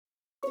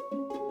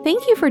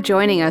Thank you for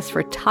joining us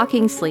for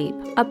Talking Sleep,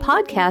 a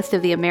podcast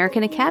of the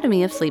American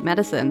Academy of Sleep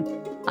Medicine.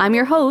 I'm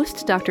your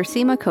host, Dr.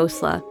 Seema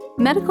Khosla,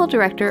 Medical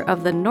Director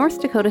of the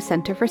North Dakota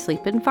Center for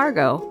Sleep in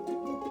Fargo.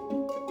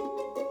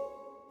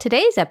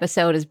 Today's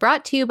episode is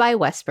brought to you by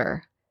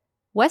Wesper.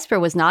 Wesper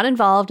was not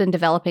involved in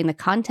developing the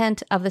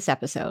content of this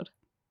episode.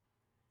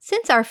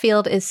 Since our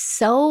field is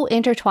so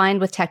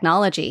intertwined with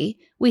technology,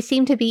 we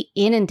seem to be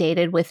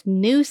inundated with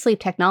new sleep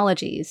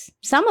technologies,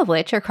 some of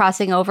which are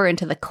crossing over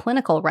into the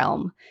clinical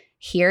realm.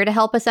 Here to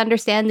help us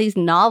understand these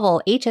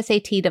novel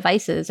HSAT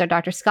devices are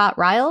Dr. Scott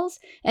Ryals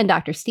and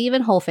Dr.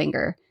 Stephen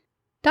Holfinger.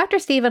 Dr.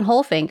 Stephen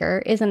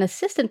Holfinger is an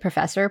assistant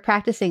professor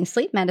practicing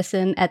sleep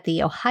medicine at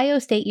The Ohio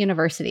State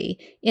University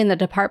in the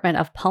Department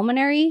of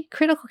Pulmonary,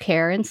 Critical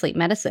Care, and Sleep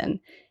Medicine.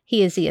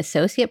 He is the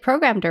Associate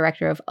Program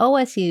Director of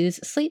OSU's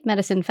Sleep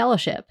Medicine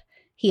Fellowship.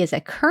 He is a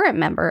current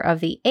member of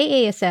the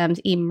AASM's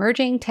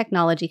Emerging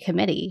Technology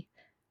Committee.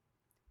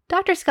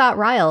 Dr. Scott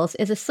Ryals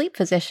is a sleep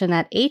physician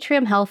at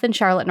Atrium Health in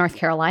Charlotte, North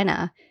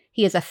Carolina.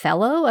 He is a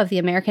fellow of the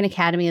American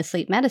Academy of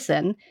Sleep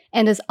Medicine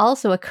and is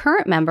also a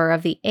current member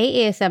of the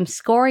AASM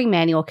Scoring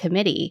Manual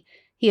Committee.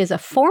 He is a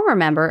former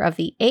member of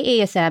the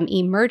AASM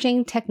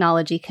Emerging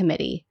Technology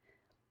Committee.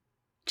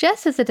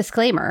 Just as a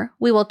disclaimer,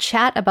 we will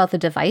chat about the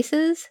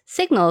devices,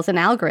 signals, and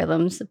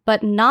algorithms,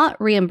 but not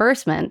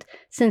reimbursement,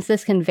 since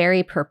this can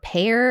vary per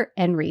payer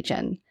and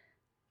region.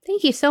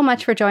 Thank you so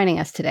much for joining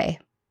us today.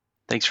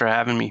 Thanks for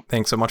having me.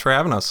 Thanks so much for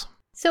having us.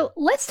 So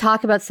let's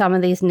talk about some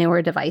of these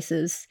newer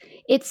devices.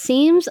 It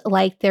seems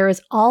like there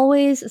is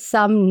always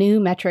some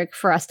new metric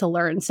for us to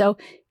learn. So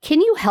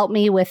can you help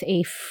me with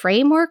a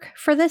framework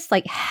for this?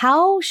 Like,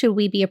 how should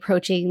we be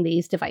approaching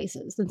these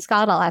devices? And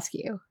Scott, I'll ask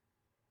you.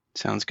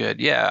 Sounds good.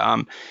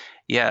 I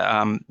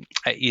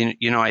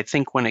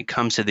think when it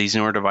comes to these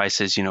newer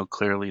devices,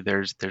 clearly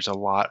there's a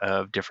lot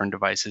of different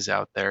devices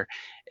out there.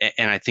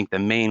 And I think the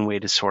main way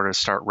to sort of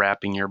start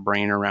wrapping your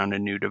brain around a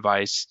new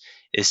device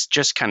is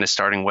just kind of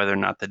starting whether or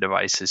not the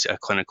device is a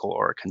clinical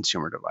or a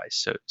consumer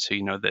device. So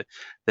the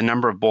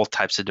number of both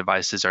types of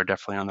devices are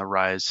definitely on the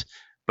rise,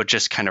 but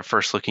just kind of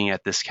first looking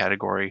at this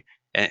category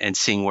and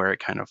seeing where it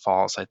kind of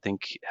falls, I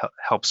think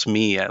helps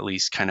me at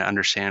least kind of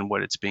understand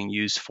what it's being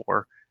used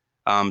for.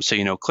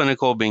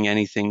 Clinical being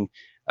anything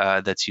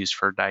that's used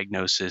for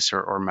diagnosis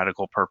or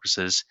medical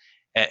purposes,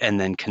 and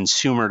then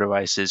consumer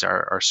devices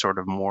are sort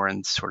of more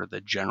in sort of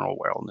the general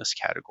wellness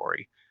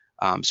category.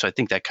 So I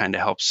think that kind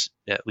of helps,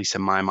 at least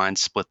in my mind,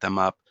 split them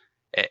up.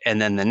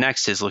 And then the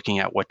next is looking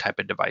at what type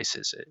of device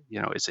is it?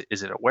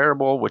 Is it a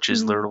wearable, which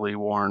is literally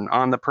worn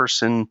on the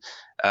person?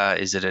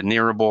 Is it a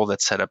nearable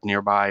that's set up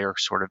nearby or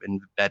sort of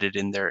embedded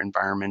in their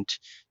environment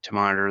to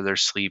monitor their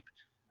sleep?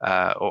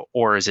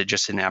 Or is it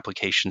just an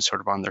application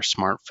sort of on their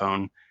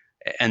smartphone?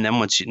 And then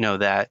once you know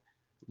that,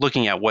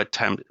 looking at what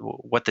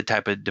the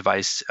type of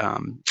device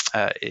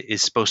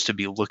is supposed to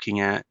be looking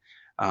at,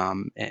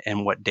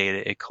 and what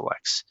data it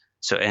collects.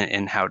 So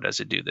and how does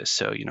it do this?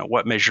 So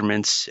what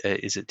measurements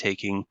is it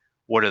taking?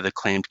 What are the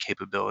claimed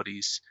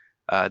capabilities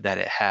that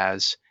it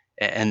has?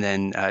 And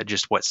then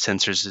just what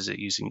sensors is it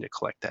using to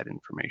collect that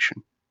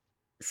information?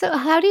 So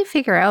how do you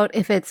figure out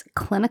if it's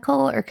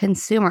clinical or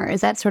consumer?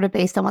 Is that sort of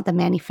based on what the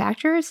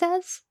manufacturer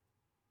says?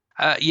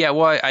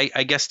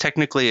 I guess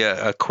technically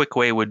a quick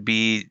way would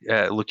be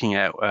looking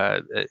at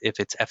if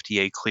it's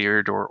FDA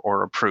cleared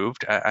or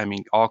approved. I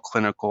mean, all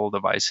clinical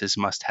devices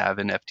must have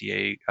an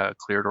FDA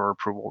cleared or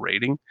approval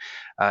rating.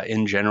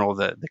 In general,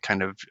 the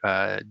kind of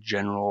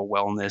general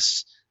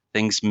wellness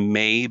things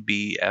may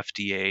be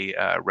FDA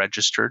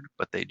registered,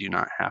 but they do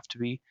not have to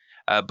be.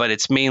 But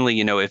it's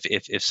mainly,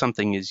 if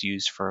something is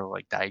used for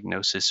like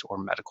diagnosis or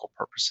medical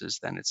purposes,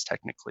 then it's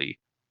technically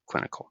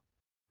clinical.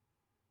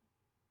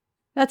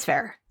 That's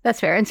fair.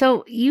 And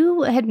so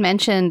you had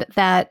mentioned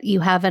that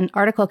you have an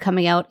article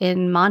coming out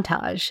in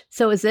Montage.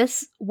 So is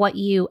this what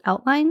you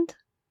outlined?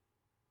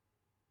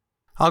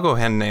 I'll go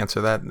ahead and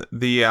answer that.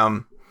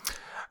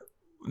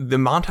 The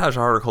Montage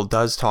article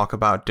does talk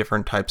about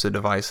different types of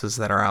devices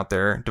that are out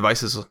there.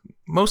 Devices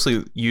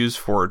mostly used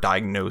for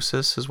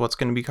diagnosis is what's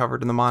going to be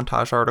covered in the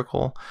Montage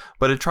article,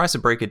 but it tries to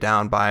break it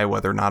down by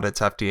whether or not it's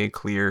FDA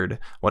cleared,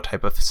 what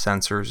type of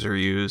sensors are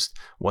used,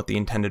 what the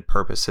intended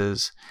purpose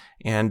is.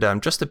 And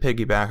just to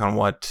piggyback on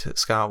what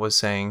Scott was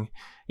saying,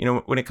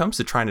 when it comes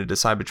to trying to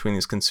decide between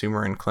these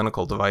consumer and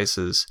clinical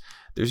devices,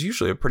 there's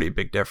usually a pretty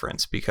big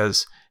difference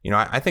because,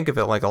 I think of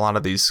it like a lot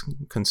of these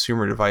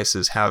consumer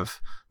devices have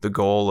the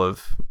goal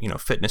of,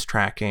 fitness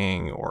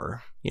tracking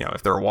or,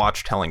 if they're a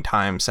watch telling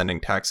time,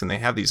 sending text, and they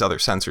have these other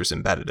sensors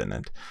embedded in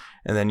it.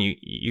 And then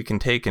you can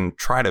take and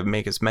try to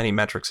make as many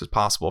metrics as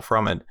possible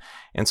from it.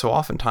 And so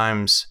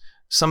oftentimes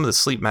some of the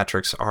sleep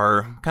metrics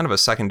are kind of a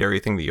secondary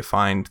thing that you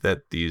find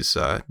that these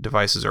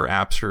devices or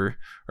apps are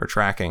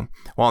tracking.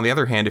 While on the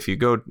other hand, if you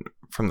go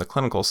from the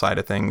clinical side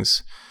of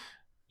things,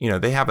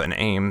 they have an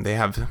aim, they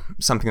have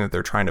something that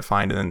they're trying to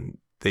find, and then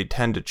they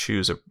tend to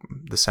choose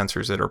the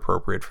sensors that are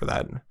appropriate for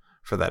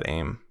that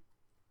aim.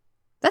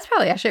 That's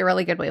probably actually a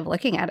really good way of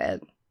looking at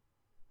it.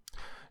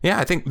 Yeah,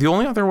 I think the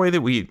only other way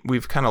that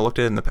we've kind of looked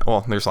at it in the,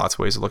 well, there's lots of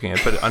ways of looking at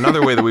it, but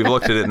another way that we've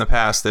looked at it in the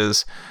past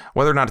is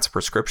whether or not it's a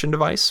prescription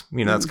device.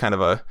 That's kind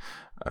of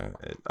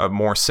a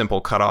more simple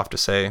cutoff to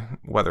say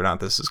whether or not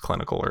this is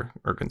clinical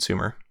or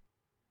consumer.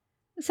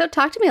 So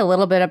talk to me a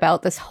little bit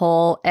about this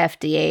whole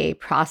FDA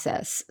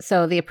process.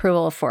 So the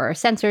approval for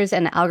sensors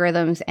and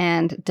algorithms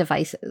and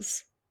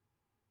devices.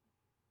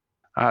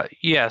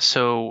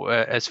 So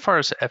as far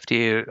as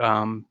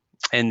FDA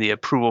and the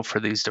approval for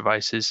these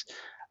devices,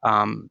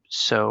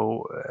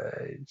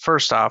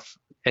 first off,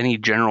 any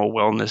general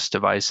wellness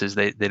devices,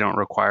 they don't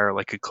require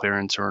like a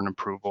clearance or an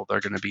approval. They're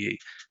going to be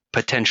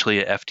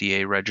potentially an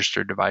FDA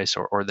registered device,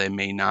 or they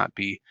may not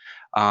be.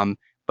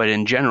 But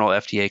in general,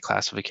 FDA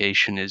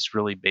classification is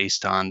really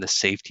based on the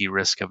safety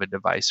risk of a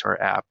device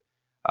or app,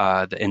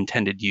 the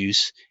intended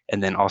use,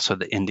 and then also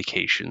the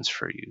indications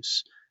for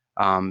use.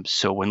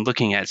 So when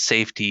looking at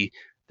safety,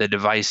 the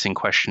device in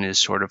question is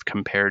sort of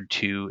compared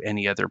to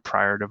any other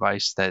prior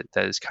device that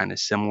is kind of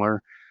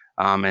similar.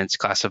 And it's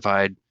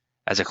classified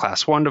as a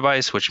class 1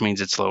 device, which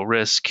means it's low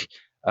risk,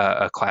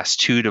 a class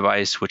 2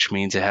 device, which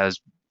means it has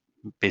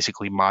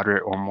basically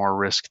moderate or more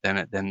risk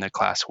than the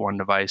class 1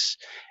 device.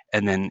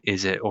 And then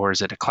is it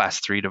a class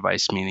 3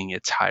 device, meaning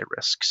it's high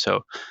risk?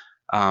 So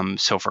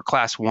for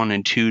class 1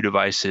 and 2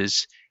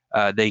 devices,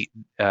 if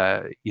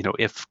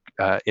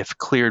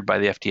cleared by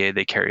the FDA,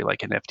 they carry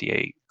like an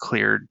FDA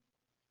cleared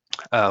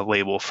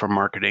label for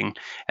marketing,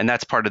 and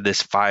that's part of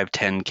this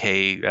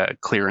 510K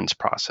clearance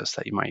process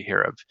that you might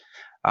hear of.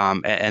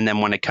 And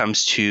then when it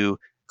comes to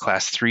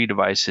class 3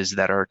 devices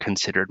that are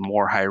considered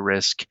more high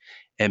risk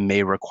and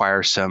may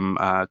require some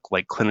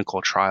like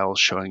clinical trials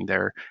showing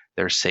their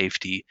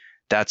safety,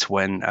 that's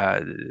when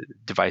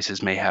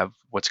devices may have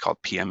what's called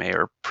PMA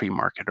or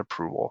pre-market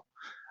approval.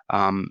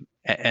 And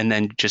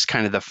then just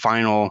kind of the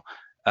final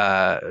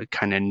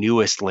kind of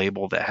newest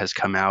label that has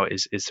come out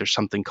is there's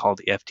something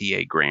called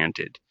FDA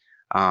granted.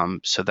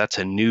 So that's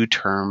a new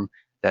term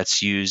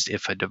that's used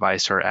if a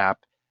device or app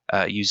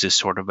uses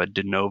sort of a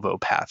de novo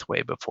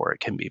pathway before it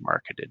can be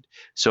marketed.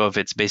 So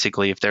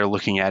if they're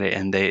looking at it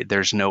and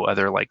there's no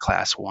other like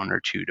class 1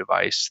 or 2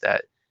 device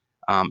that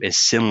is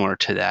similar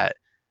to that,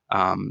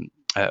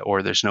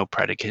 or there's no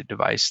predicate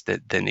device,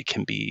 then it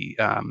can be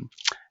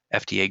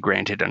FDA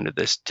granted under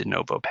this de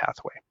novo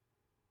pathway.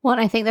 Well,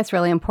 and I think that's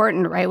really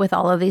important, right, with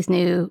all of these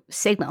new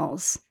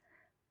signals.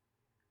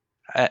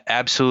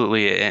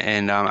 Absolutely,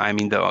 and I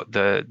mean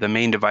the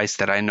main device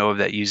that I know of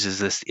that uses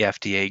this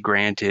FDA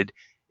granted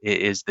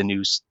is the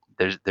new.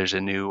 There's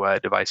a new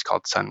device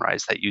called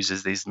Sunrise that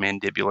uses these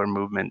mandibular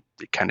movement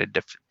kind of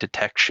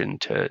detection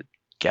to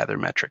gather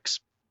metrics.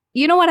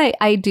 You know what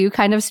I do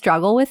kind of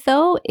struggle with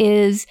though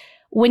is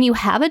when you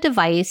have a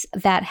device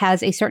that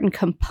has a certain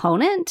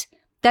component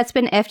that's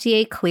been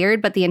FDA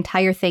cleared, but the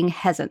entire thing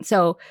hasn't.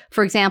 So,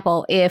 for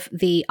example, if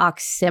the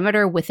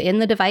oximeter within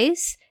the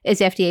device is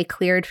FDA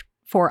cleared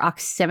for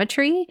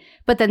oximetry,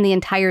 but then the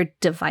entire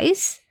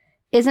device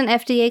isn't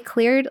FDA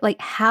cleared,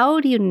 like how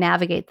do you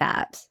navigate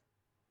that?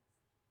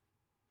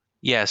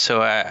 Yeah,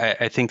 so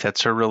I think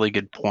that's a really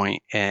good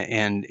point,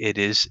 and it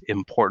is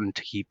important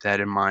to keep that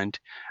in mind.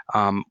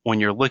 When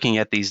you're looking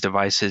at these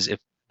devices, if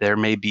there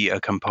may be a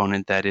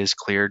component that is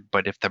cleared,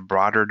 but if the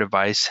broader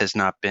device has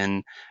not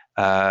been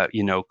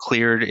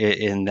cleared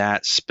in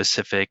that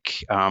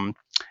specific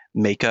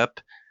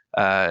makeup,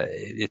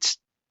 it's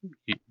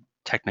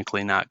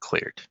technically not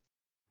cleared.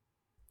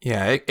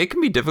 Yeah, it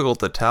can be difficult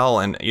to tell.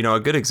 And, a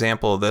good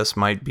example of this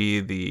might be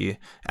the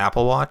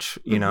Apple Watch,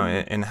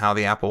 and how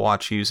the Apple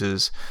Watch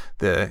uses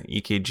the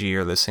EKG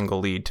or the single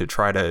lead to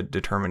try to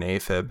determine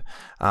AFib.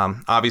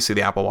 Obviously,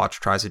 the Apple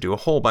Watch tries to do a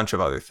whole bunch of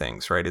other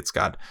things, right? It's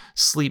got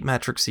sleep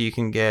metrics that you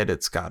can get.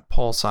 It's got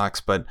pulse ox,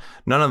 but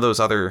none of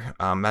those other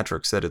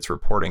metrics that it's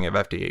reporting have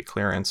FDA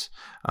clearance,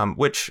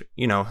 which,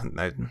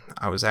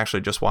 I was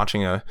actually just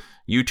watching a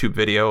YouTube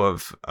video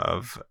of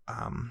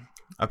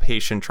a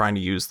patient trying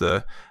to use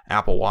the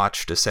Apple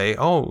Watch to say,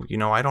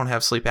 I don't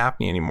have sleep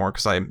apnea anymore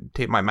because I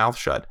tape my mouth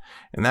shut.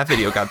 And that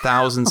video got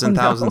thousands and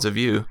thousands of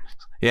views.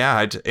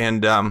 Yeah.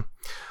 And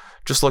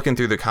just looking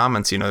through the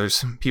comments,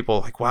 there's people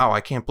like, wow, I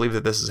can't believe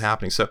that this is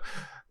happening. So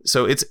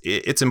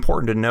it's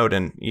important to note,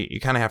 and you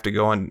kind of have to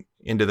go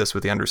into this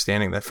with the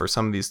understanding that for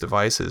some of these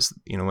devices,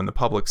 when the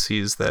public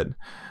sees that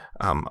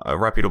a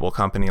reputable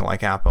company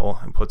like Apple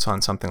puts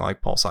on something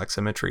like pulse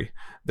oximetry,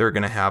 they're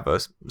going to have a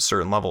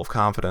certain level of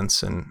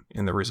confidence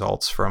in the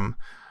results from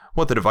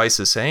what the device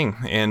is saying.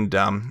 And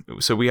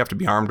so we have to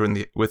be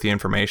armed with the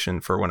information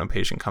for when a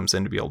patient comes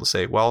in to be able to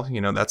say, well,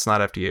 that's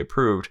not FDA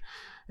approved,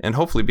 and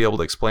hopefully be able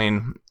to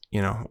explain,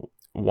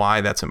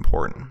 why that's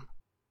important.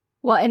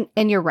 Well,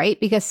 and you're right,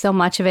 because so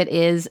much of it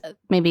is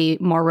maybe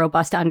more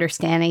robust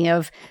understanding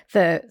of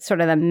the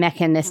sort of the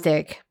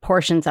mechanistic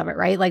portions of it,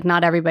 right? Like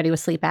not everybody with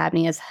sleep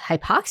apnea is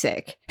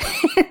hypoxic.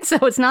 So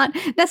it's not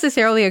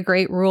necessarily a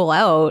great rule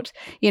out,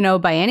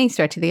 by any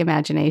stretch of the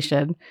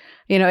imagination.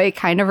 It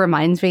kind of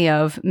reminds me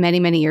of many,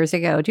 many years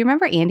ago. Do you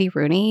remember Andy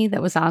Rooney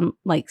that was on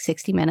like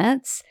 60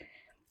 Minutes?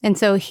 And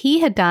so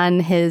he had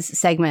done his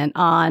segment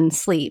on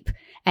sleep.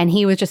 And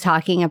he was just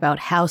talking about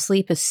how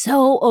sleep is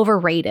so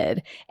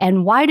overrated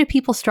and why do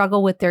people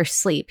struggle with their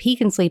sleep? He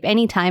can sleep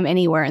anytime,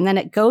 anywhere. And then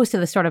it goes to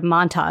the sort of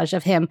montage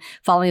of him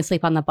falling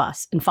asleep on the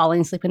bus and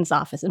falling asleep in his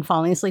office and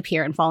falling asleep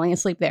here and falling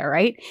asleep there,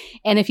 right?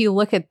 And if you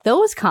look at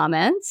those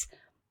comments,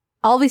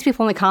 all these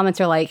people in the comments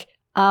are like,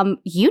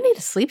 you need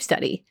a sleep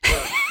study.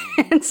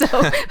 And so,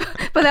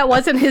 but that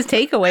wasn't his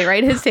takeaway,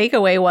 right? His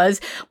takeaway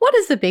was, what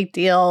is the big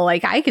deal?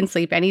 Like, I can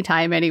sleep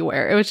anytime,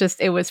 anywhere.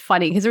 It was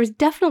funny because there was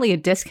definitely a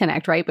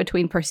disconnect, right,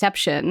 between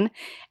perception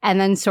and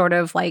then sort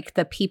of like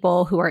the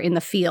people who are in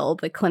the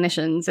field, the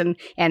clinicians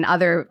and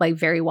other like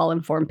very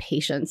well-informed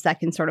patients that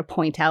can sort of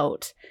point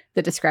out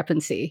the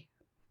discrepancy.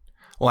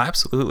 Well,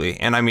 absolutely.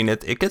 And I mean,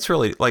 it gets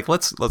really, like,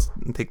 let's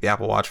take the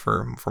Apple Watch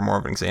for more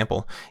of an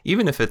example.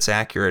 Even if it's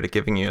accurate at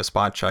giving you a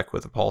spot check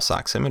with a pulse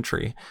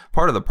oximetry,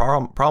 part of the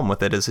problem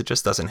with it is it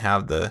just doesn't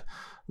have the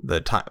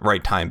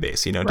right time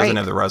base. It doesn't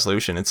have the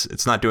resolution.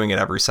 It's not doing it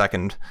every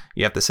second.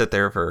 You have to sit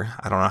there for,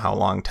 I don't know how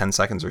long, 10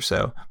 seconds or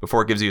so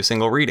before it gives you a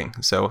single reading.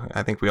 So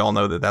I think we all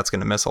know that that's going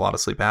to miss a lot of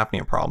sleep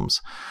apnea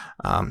problems.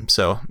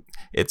 So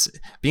it's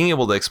being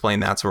able to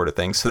explain that sort of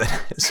thing so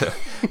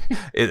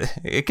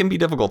it can be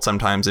difficult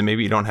sometimes, and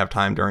maybe you don't have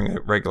time during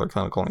a regular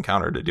clinical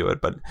encounter to do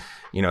it, but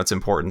it's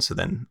important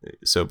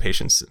so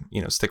patients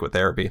stick with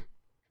therapy.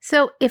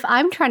 So if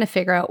I'm trying to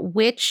figure out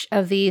which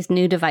of these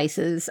new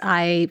devices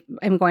I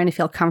am going to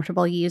feel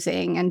comfortable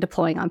using and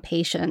deploying on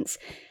patients,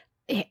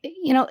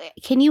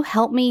 can you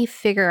help me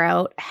figure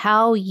out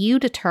how you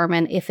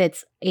determine if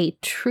it's a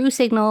true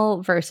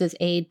signal versus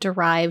a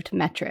derived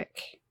metric?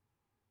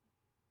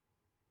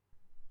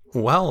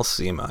 Well,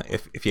 Seema,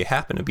 if you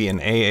happen to be an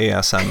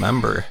AASM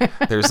member,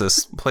 there's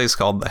this place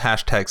called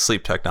the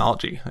 #Sleep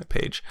Technology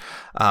page.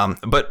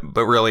 But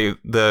really,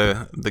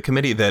 the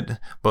committee that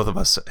both of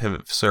us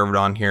have served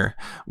on here,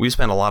 we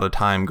spent a lot of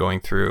time going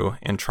through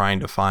and trying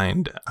to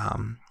find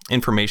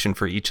information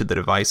for each of the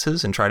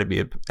devices and try to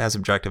be as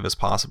objective as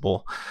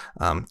possible.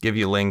 Give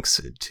you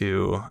links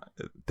to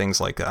things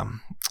like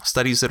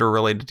studies that are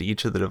related to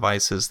each of the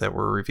devices that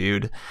were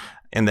reviewed.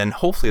 And then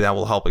hopefully that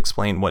will help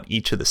explain what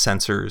each of the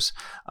sensors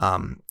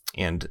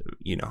and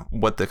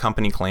what the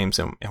company claims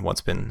and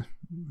what's been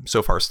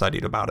so far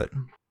studied about it.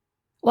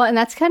 Well, and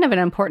that's kind of an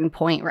important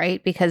point,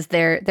 right? Because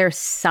there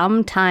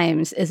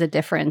sometimes is a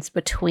difference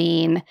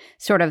between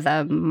sort of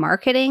the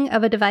marketing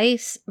of a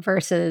device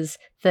versus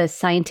the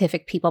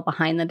scientific people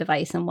behind the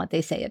device and what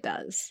they say it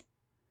does.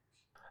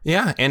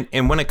 Yeah,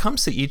 and when it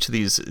comes to each of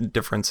these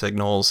different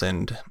signals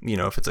and,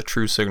 if it's a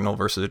true signal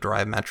versus a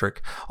derived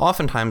metric,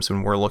 oftentimes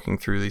when we're looking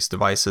through these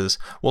devices,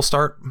 we'll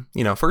start,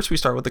 first we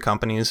start with the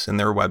companies and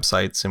their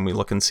websites and we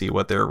look and see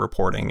what they're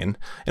reporting. And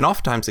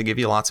oftentimes they give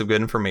you lots of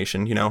good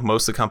information.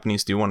 Most of the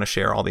companies do want to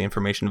share all the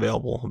information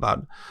available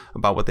about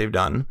what they've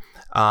done.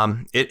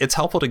 It's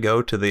helpful to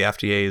go to the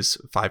FDA's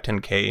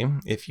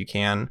 510K if you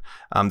can.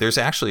 There's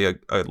actually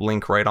a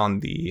link right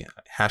on the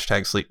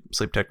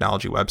 #Sleep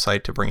Technology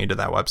website to bring you to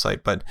that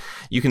website, but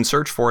you can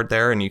search for it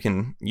there and you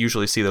can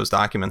usually see those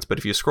documents. But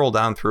if you scroll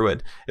down through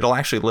it, it'll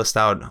actually list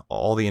out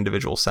all the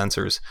individual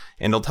sensors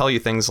and it'll tell you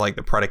things like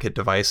the predicate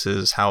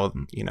devices, how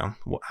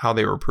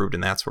they were approved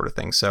and that sort of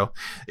thing. So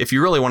if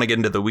you really want to get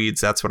into the weeds,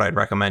 that's what I'd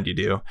recommend you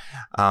do.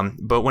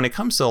 But when it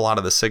comes to a lot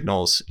of the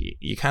signals,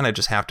 you kind of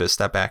just have to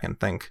step back and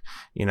think,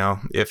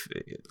 if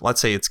let's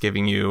say it's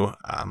giving you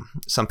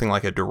something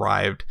like a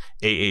derived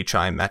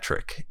AHI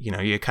metric,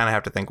 you kind of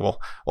have to think,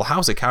 well, how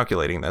is it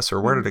calculating this,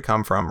 or where did it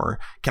come from, or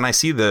can I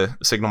see the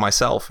signal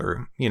myself,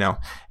 or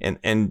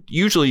and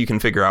usually you can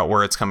figure out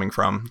where it's coming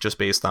from just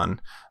based on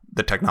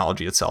the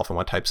technology itself and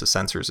what types of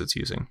sensors it's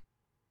using.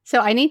 So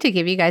I need to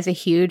give you guys a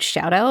huge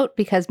shout out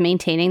because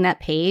maintaining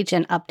that page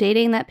and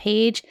updating that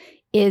page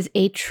is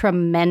a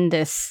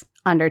tremendous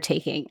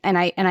undertaking, and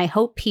I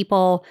hope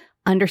people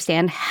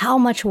understand how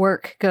much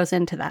work goes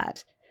into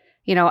that.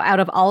 Out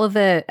of all of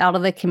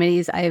the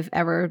committees I've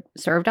ever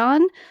served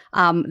on,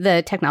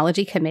 the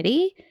technology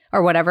committee,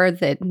 or whatever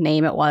the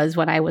name it was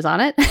when I was on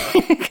it,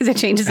 because it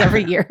changes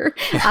every year,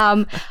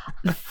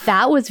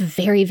 that was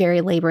very,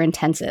 very labor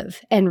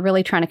intensive, and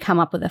really trying to come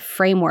up with a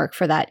framework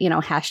for that,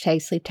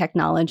 #sleep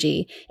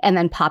technology, and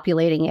then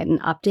populating it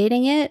and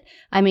updating it.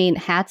 I mean,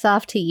 hats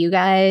off to you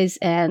guys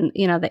and,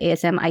 the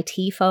ASM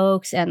IT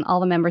folks and all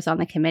the members on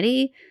the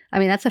committee. I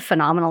mean, that's a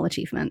phenomenal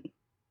achievement.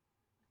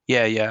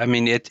 Yeah. I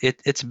mean,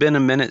 it's been a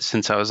minute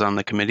since I was on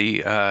the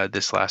committee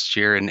this last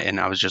year, and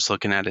I was just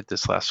looking at it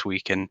this last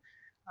week, and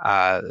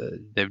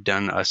they've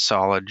done a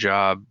solid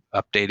job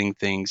updating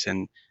things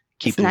and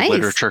keeping the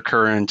literature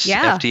current,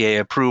 FDA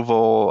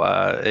approval,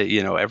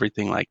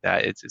 everything like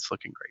that. It's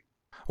looking great.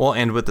 Well,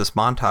 and with this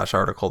montage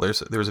article,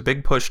 there's a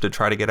big push to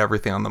try to get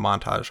everything on the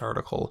montage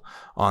article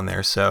on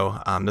there. So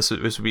this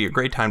would be a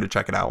great time to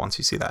check it out once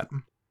you see that.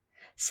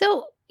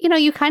 So,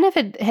 you kind of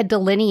had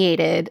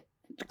delineated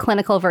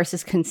clinical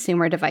versus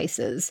consumer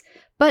devices.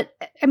 But,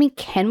 I mean,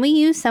 can we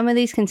use some of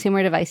these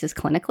consumer devices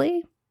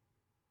clinically?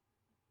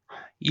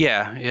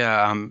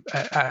 Yeah.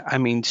 I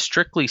mean,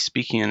 strictly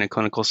speaking, in a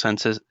clinical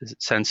sense,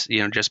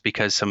 just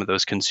because some of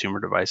those consumer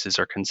devices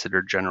are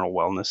considered general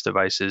wellness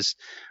devices,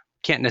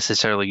 can't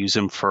necessarily use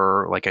them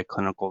for like a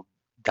clinical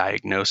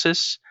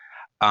diagnosis.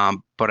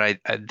 But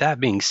that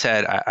being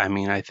said, I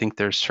mean, I think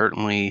there's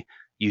certainly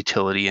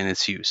utility in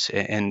its use,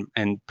 and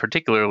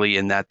particularly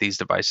in that these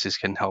devices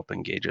can help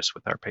engage us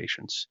with our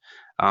patients.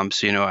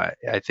 So,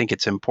 I think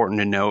it's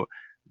important to note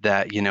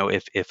that,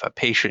 if a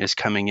patient is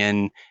coming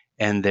in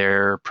and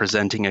they're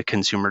presenting a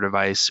consumer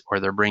device or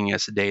they're bringing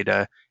us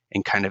data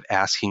and kind of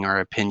asking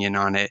our opinion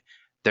on it,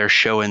 they're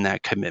showing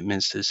that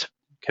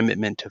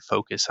commitment to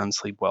focus on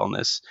sleep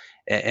wellness.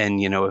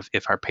 And,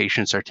 if our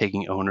patients are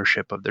taking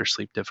ownership of their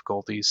sleep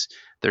difficulties,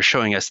 they're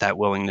showing us that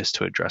willingness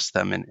to address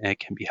them, and it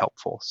can be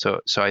helpful.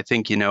 So I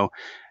think,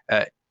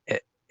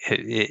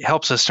 it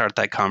helps us start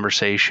that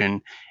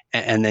conversation,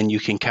 and then you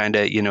can kind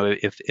of,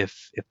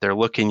 if they're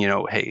looking,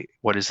 hey,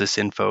 what is this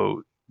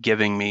info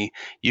giving me?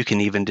 You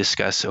can even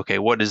discuss, okay,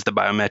 what is the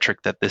biometric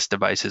that this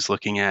device is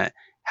looking at?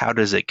 How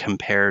does it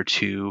compare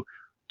to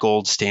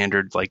gold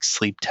standard like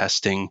sleep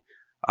testing?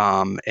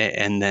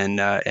 And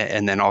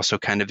then also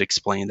kind of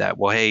explain that,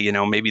 well, hey,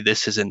 maybe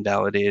this isn't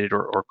validated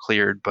or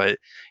cleared, but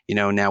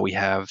now we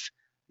have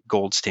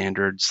gold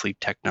standard sleep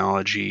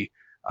technology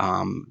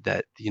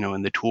that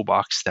in the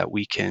toolbox that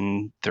we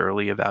can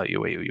thoroughly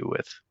evaluate you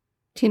with.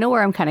 Do you know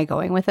where I'm kind of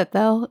going with it,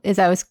 though? Is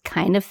I was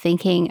kind of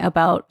thinking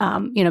about,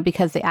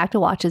 because the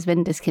ActiWatch has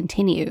been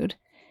discontinued,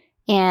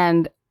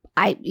 and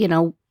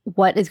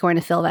what is going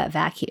to fill that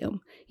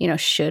vacuum?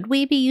 Should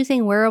we be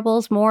using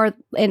wearables more?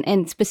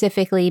 And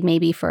specifically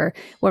maybe for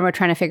when we're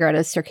trying to figure out a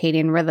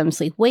circadian rhythm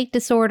sleep-wake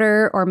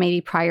disorder, or maybe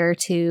prior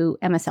to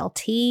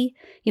MSLT.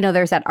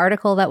 There's that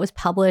article that was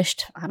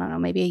published, I don't know,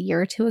 maybe a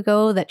year or two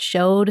ago, that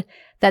showed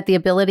that the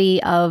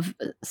ability of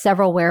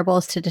several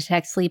wearables to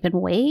detect sleep and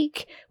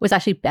wake was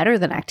actually better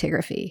than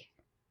actigraphy.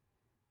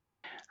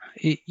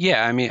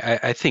 Yeah, I mean,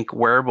 I think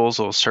wearables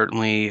will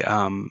certainly,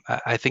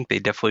 I think they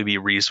definitely be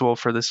reasonable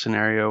for this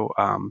scenario,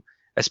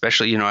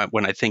 especially,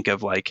 when I think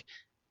of like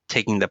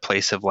taking the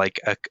place of like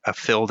a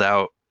filled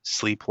out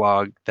sleep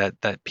log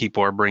that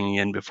people are bringing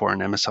in before an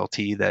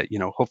MSLT that,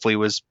 hopefully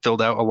was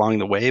filled out along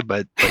the way,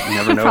 but you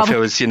never know if it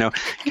was, kind of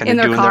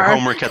doing their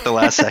homework at the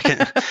last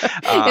second.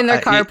 In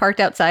their car parked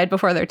outside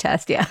before their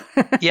test, yeah.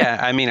 Yeah,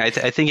 I mean, I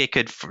think it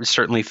could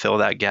certainly fill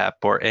that gap,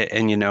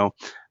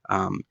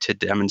 to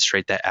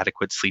demonstrate that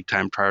adequate sleep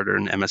time prior to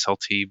an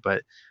MSLT.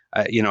 But,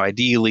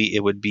 ideally,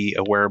 it would be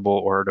a wearable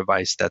or a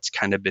device that's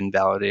kind of been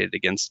validated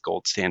against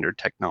gold standard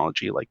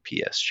technology like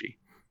PSG.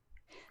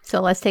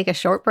 So let's take a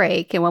short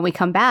break. And when we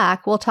come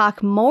back, we'll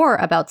talk more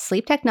about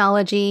sleep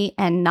technology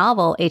and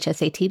novel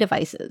HSAT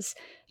devices.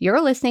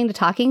 You're listening to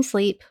Talking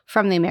Sleep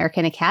from the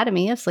American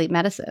Academy of Sleep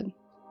Medicine.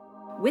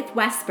 With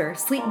Wesper,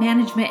 sleep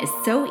management is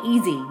so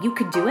easy. You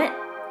could do it,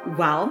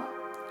 well,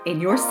 in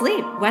your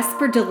sleep.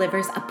 Wesper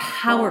delivers a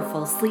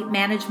powerful sleep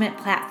management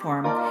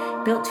platform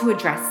built to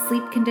address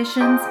sleep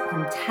conditions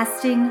from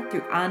testing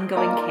through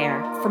ongoing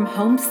care. From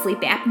home sleep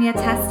apnea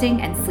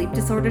testing and sleep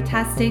disorder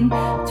testing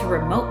to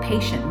remote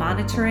patient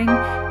monitoring,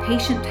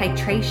 patient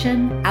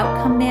titration,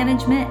 outcome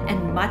management,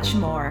 and much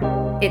more.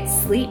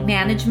 It's sleep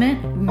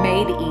management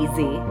made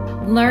easy.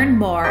 Learn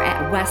more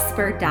at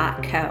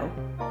wesper.co.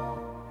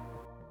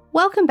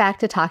 Welcome back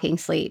to Talking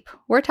Sleep.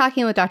 We're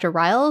talking with Dr.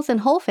 Ryals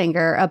and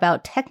Holfinger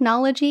about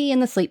technology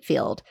in the sleep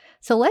field.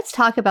 So let's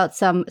talk about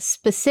some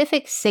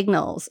specific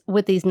signals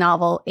with these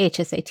novel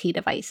HSAT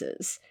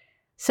devices.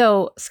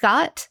 So,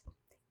 Scott,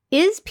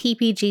 is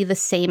PPG the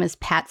same as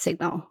PAT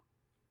signal?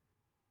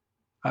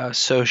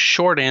 So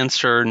short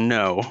answer,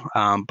 no,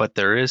 but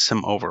there is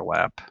some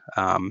overlap.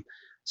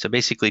 So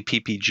basically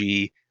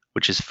PPG,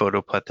 which is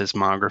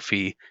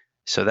photoplethysmography,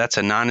 so that's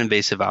a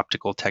non-invasive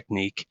optical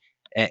technique.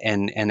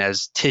 And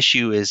as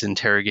tissue is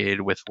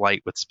interrogated with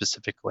light with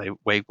specific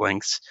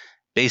wavelengths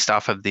based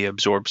off of the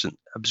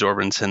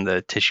absorbance and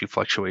the tissue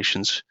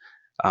fluctuations,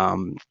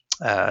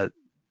 the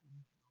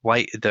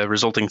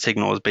resulting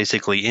signal is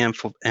basically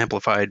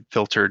amplified,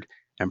 filtered,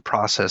 and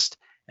processed.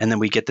 And then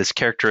we get this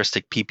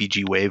characteristic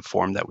PPG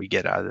waveform that we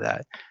get out of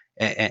that.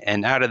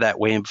 And out of that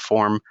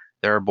waveform,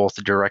 there are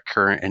both direct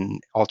current and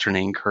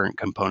alternating current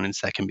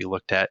components that can be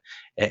looked at.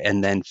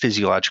 And then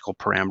physiological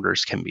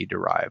parameters can be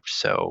derived.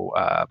 So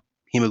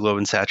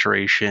hemoglobin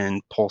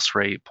saturation, pulse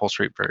rate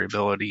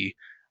variability,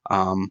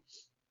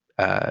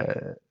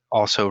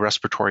 also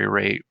respiratory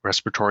rate,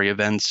 respiratory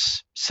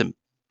events,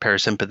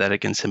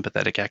 parasympathetic and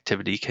sympathetic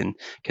activity can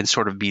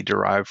sort of be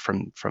derived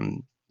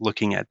from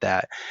looking at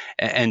that.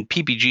 And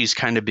PPG has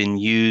kind of been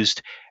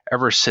used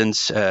ever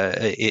since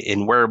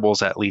in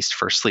wearables, at least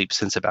for sleep,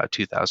 since about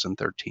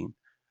 2013.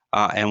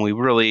 And we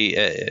really,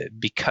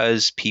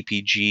 because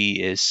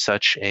PPG is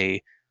such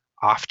a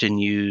often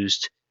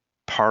used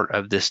part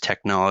of this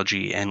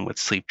technology and with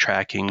sleep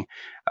tracking,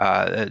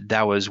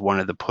 that was one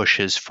of the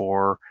pushes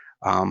for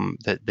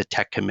the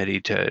tech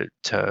committee to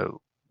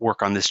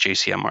work on this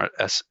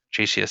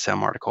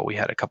JCSM article we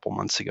had a couple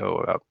months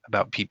ago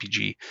about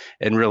PPG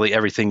and really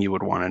everything you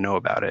would want to know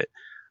about it.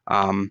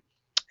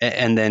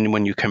 And then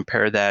when you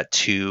compare that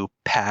to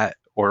PAT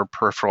or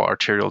peripheral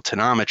arterial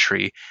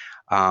tonometry,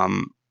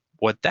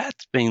 what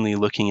that's mainly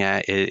looking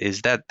at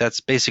is that's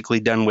basically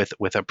done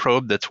with a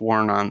probe that's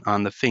worn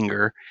on the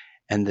finger,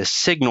 and the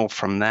signal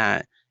from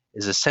that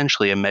is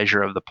essentially a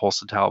measure of the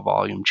pulsatile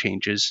volume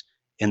changes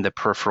in the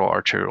peripheral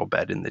arterial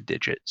bed in the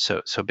digit.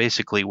 So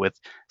basically, with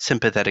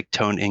sympathetic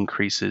tone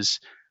increases,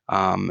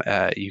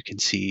 you can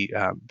see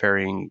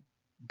varying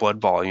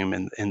blood volume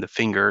in the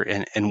finger,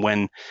 and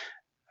when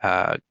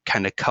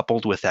kind of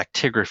coupled with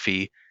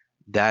actigraphy,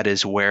 that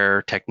is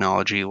where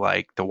technology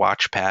like the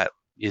WatchPat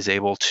is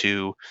able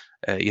to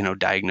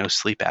diagnose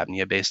sleep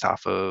apnea based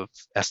off of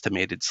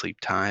estimated sleep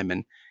time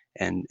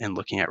and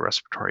looking at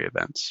respiratory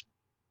events.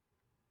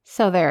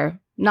 So they're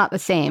not the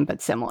same,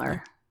 but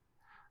similar.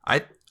 I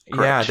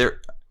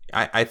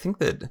think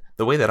that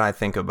the way that I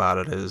think about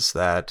it is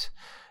that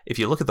if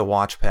you look at the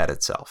WatchPat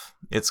itself,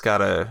 it's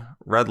got a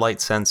red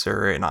light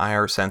sensor, an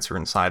IR sensor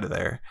inside of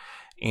there.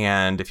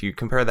 And if you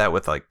compare that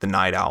with like the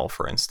Night Owl,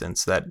 for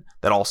instance, that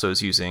also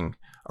is using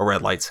a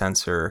red light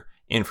sensor,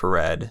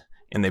 infrared,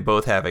 and they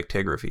both have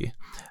actigraphy.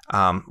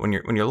 When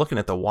you're looking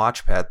at the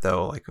WatchPat,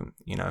 though, like,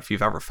 if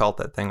you've ever felt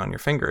that thing on your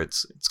finger,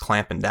 it's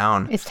clamping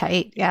down. It's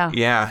tight, yeah.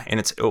 Yeah,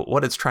 and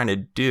what it's trying to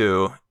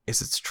do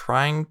is it's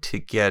trying to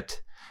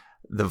get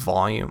the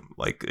volume,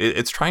 like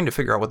it's trying to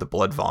figure out what the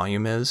blood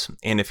volume is.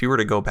 And if you were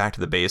to go back to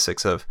the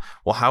basics of,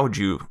 well, how would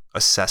you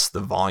assess the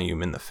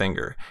volume in the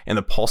finger and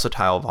the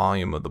pulsatile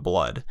volume of the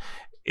blood?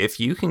 If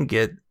you can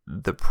get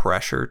the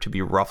pressure to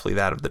be roughly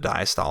that of the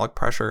diastolic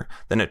pressure,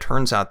 then it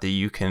turns out that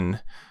you can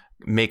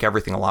make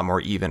everything a lot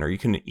more even, or you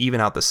can even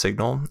out the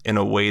signal in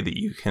a way that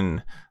you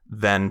can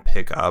then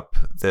pick up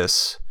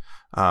this,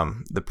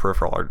 the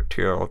peripheral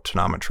arterial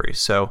tonometry.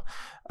 So,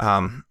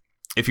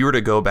 if you were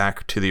to go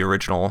back to the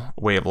original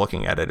way of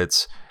looking at it,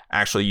 it's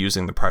actually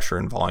using the pressure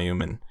and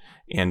volume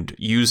and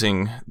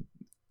using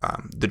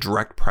the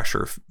direct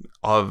pressure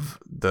of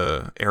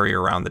the area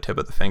around the tip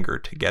of the finger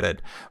to get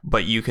it.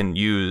 But you can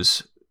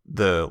use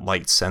the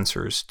light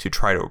sensors to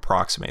try to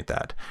approximate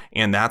that.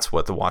 And that's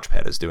what the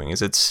WatchPat is doing,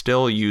 is it's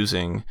still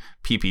using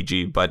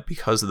PPG, but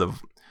because of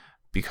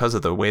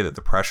the way that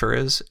the pressure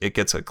is, it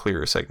gets a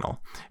clearer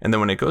signal. And then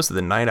when it goes to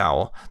the Night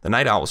Owl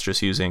is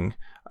just using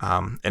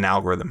an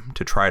algorithm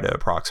to try to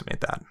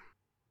approximate that.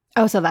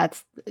 Oh, so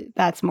that's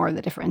more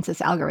the difference.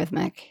 It's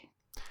algorithmic.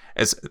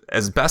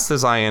 As best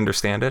as I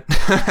understand it,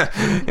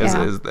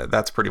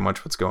 that's pretty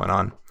much what's going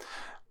on.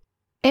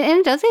 And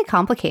it does get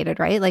complicated,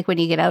 right? Like when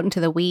you get out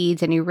into the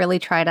weeds and you really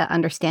try to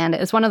understand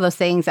it. It's one of those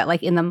things that,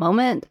 like, in the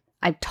moment,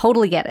 I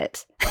totally get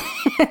it.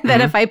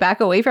 That if I back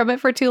away from it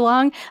for too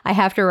long, I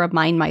have to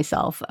remind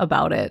myself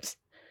about it.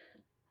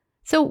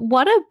 So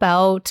what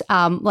about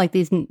like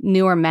these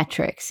newer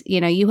metrics?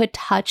 You had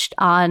touched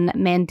on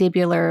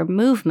mandibular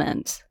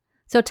movement.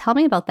 So tell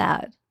me about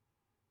that.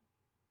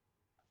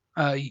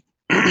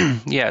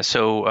 Yeah.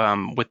 So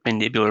with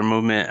mandibular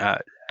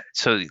movement,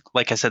 so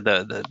like I said,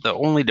 the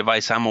only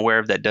device I'm aware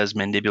of that does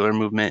mandibular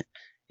movement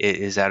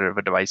is out of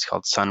a device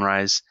called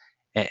Sunrise.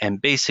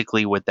 And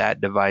basically with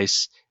that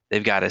device,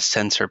 they've got a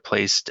sensor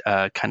placed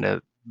kind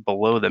of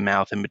below the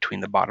mouth in between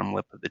the bottom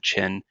lip of the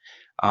chin.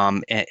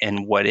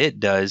 And what it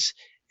does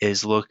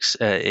is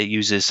it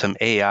uses some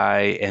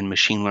AI and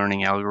machine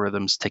learning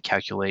algorithms to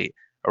calculate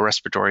a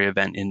respiratory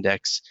event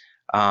index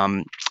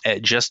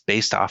just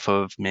based off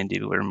of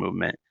mandibular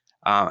movement.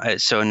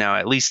 So now,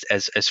 at least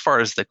as far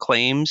as the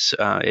claims,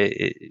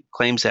 it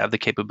claims to have the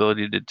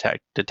capability to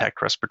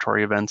detect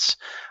respiratory events,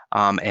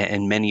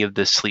 and many of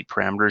the sleep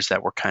parameters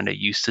that we're kind of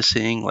used to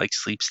seeing, like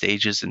sleep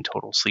stages and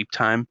total sleep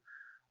time.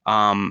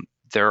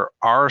 There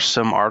are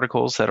some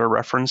articles that are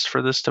referenced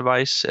for this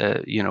device,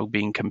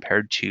 being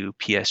compared to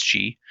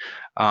PSG,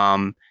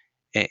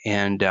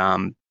 and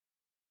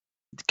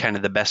kind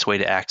of the best way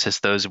to access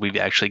those, we've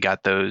actually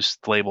got those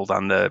labeled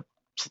on the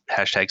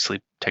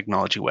 #sleep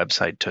technology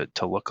website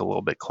to look a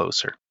little bit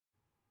closer.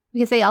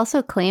 Because they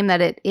also claim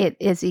that it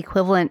is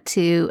equivalent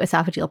to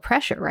esophageal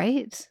pressure,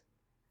 right?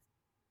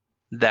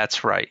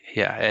 That's right.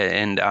 Yeah.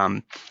 And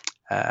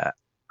I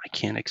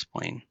can't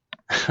explain.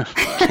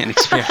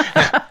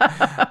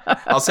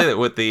 I'll say that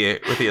with the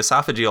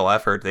esophageal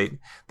effort,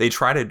 they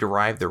try to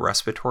derive the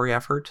respiratory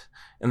effort,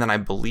 and then I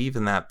believe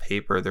in that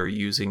paper they're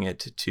using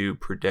it to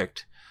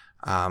predict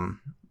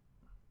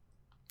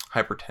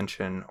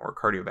hypertension or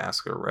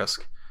cardiovascular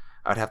risk.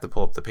 I'd have to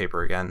pull up the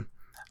paper again.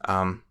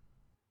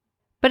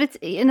 But it's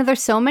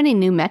there's so many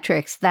new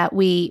metrics that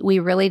we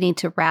really need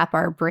to wrap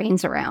our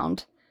brains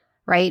around,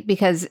 right?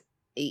 Because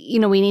we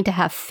need to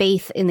have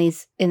faith in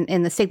these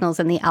in the signals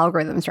and the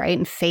algorithms, right?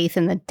 And faith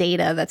in the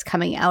data that's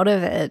coming out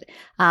of it,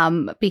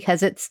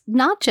 because it's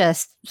not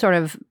just sort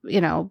of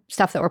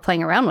stuff that we're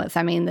playing around with.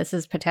 I mean, this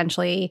is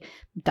potentially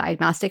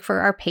diagnostic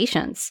for our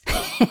patients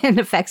and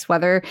affects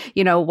whether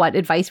what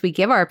advice we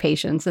give our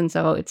patients, and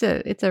so it's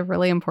a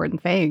really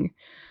important thing.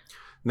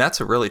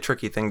 That's a really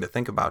tricky thing to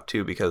think about,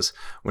 too, because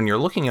when you're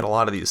looking at a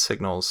lot of these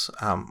signals,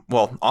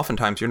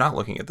 oftentimes you're not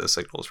looking at the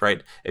signals,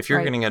 right? If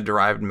you're getting a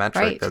derived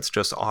metric that's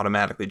just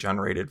automatically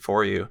generated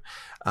for you,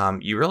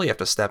 you really have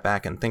to step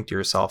back and think to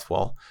yourself,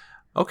 well,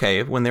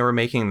 okay, when they were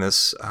making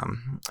this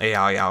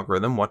AI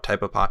algorithm, what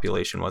type of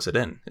population was it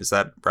in? Is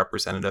that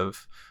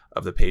representative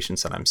of the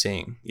patients that I'm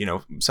seeing?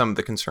 Some of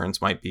the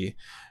concerns might be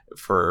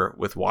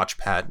with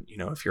WatchPat,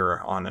 if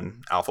you're on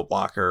an alpha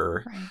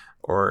blocker Right.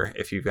 or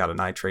if you've got a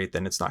nitrate,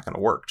 then it's not going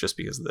to work just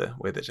because of the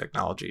way the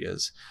technology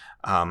is.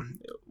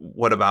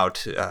 What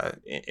about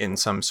in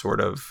some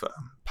sort of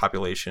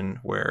population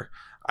where,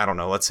 I don't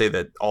know, let's say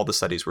that all the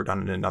studies were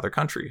done in another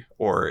country,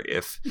 or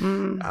if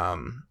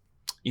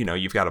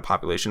you've got a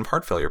population of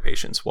heart failure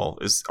patients. Well,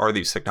 are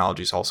these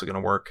technologies also going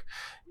to work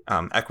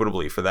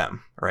equitably for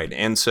them, right?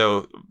 And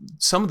so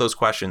some of those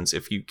questions,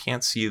 if you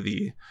can't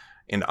see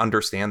and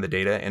understand the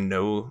data and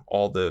know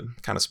all the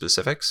kind of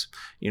specifics,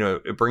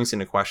 it brings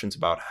into questions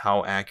about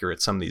how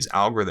accurate some of these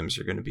algorithms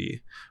are going to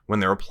be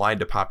when they're applied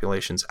to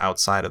populations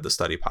outside of the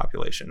study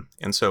population.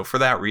 And so for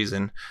that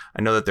reason,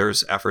 I know that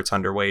there's efforts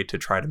underway to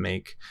try to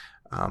make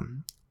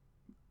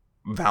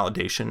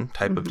validation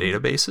type of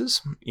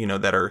databases,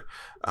 that are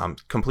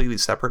completely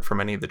separate from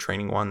any of the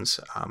training ones.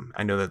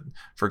 I know that,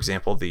 for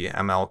example, the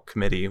ML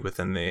committee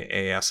within the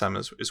AASM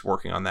is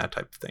working on that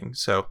type of thing.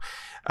 So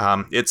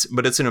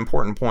it's an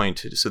important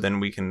point. So then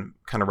we can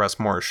kind of rest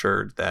more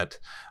assured that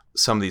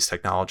some of these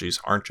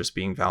technologies aren't just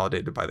being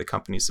validated by the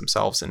companies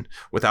themselves and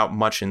without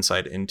much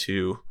insight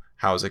into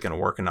how is it going to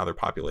work in other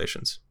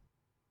populations.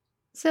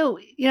 So,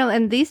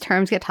 and these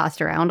terms get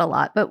tossed around a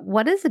lot, but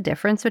what is the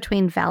difference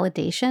between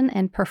validation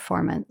and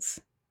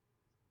performance?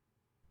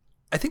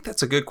 I think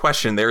that's a good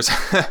question.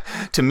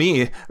 To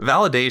me,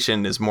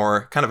 validation is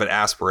more kind of an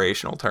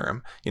aspirational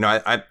term.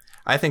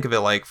 I think of it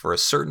like for a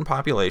certain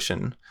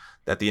population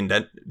that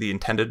the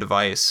intended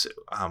device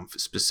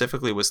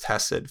specifically was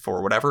tested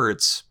for whatever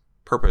its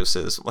purpose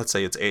is. Let's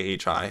say it's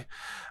AHI.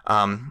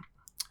 And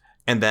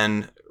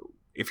then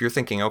if you're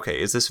thinking, okay,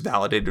 is this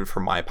validated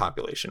for my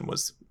population?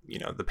 Was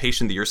the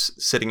patient that you're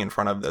sitting in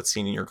front of that's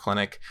seen in your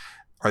clinic,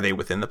 are they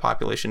within the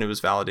population it was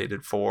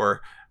validated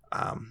for?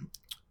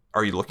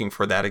 Are you looking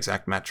for that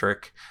exact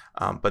metric?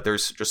 But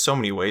there's just so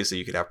many ways that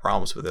you could have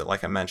problems with it.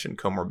 Like I mentioned,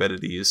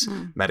 comorbidities,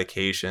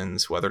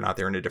 medications, whether or not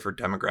they're in a different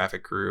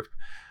demographic group.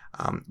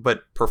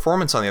 But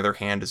performance, on the other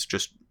hand, is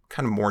just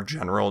kind of more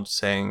general,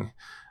 saying,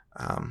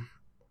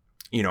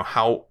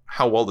 how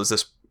well does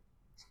this,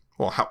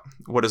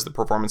 what is the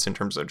performance in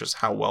terms of just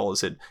how well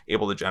is it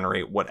able to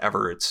generate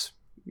whatever it's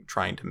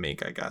trying to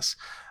make, I guess.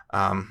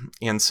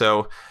 And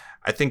so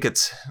I think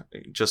it's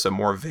just a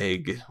more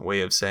vague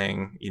way of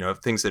saying,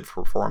 things that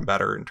perform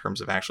better in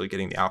terms of actually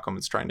getting the outcome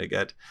it's trying to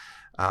get.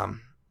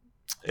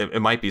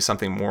 It might be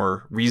something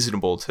more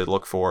reasonable to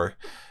look for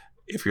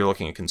if you're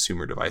looking at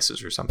consumer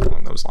devices or something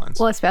along those lines.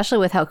 Well, especially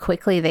with how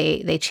quickly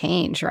they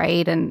change,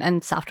 right?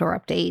 And software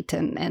update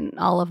and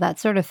all of that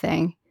sort of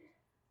thing.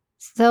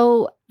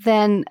 So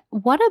then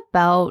what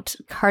about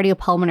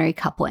cardiopulmonary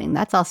coupling?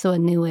 That's also a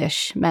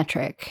newish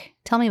metric.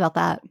 Tell me about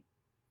that.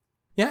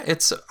 Yeah,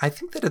 I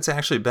think that it's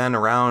actually been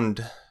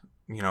around,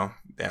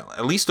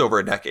 at least over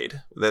a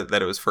decade that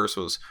it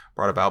was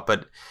brought about.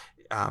 But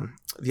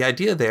the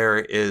idea there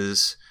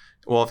is,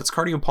 well, if it's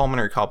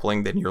cardiopulmonary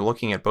coupling, then you're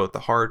looking at both the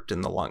heart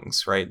and the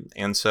lungs, right?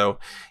 And so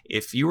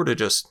if you were to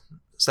just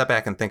step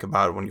back and think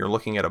about it, when you're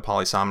looking at a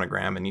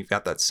polysomnogram and you've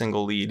got that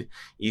single lead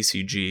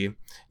ECG,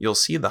 you'll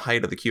see the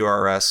height of the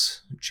QRS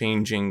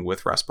changing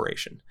with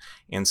respiration.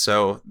 And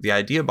so the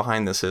idea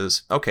behind this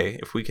is, okay,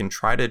 if we can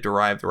try to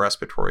derive the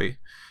respiratory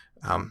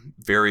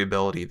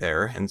variability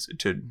there and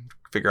to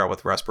figure out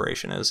what the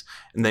respiration is,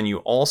 and then you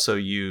also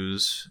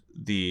use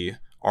the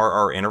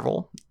RR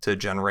interval to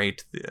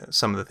generate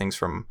some of the things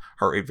from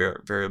heart rate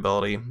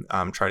variability,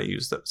 try to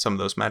use some of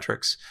those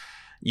metrics,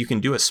 you can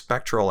do a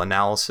spectral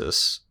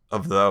analysis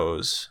of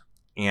those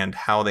and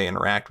how they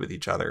interact with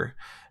each other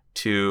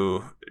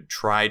to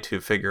try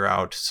to figure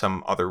out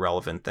some other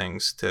relevant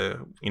things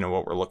to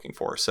what we're looking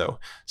for. So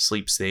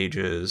sleep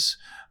stages,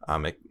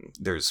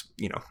 there's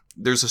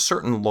a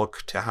certain look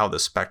to how the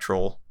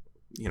spectral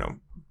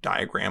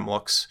diagram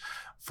looks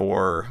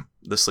for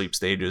the sleep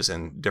stages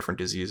and different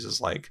diseases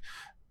like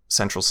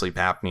central sleep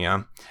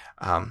apnea.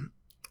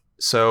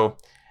 So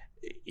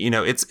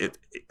it's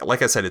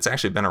like I said, it's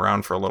actually been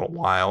around for a little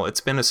while.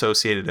 It's been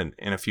associated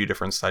in a few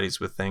different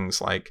studies with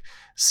things like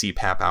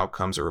CPAP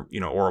outcomes or,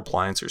 oral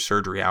appliance or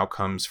surgery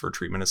outcomes for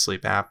treatment of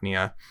sleep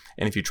apnea.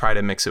 And if you try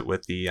to mix it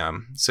with the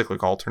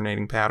cyclic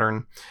alternating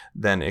pattern,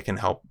 then it can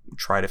help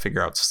try to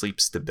figure out sleep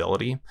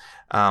stability.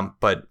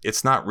 But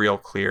it's not real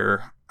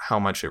clear how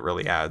much it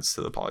really adds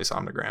to the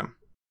polysomnogram.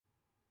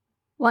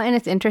 Well, and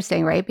it's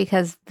interesting, right?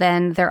 Because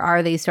then there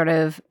are these sort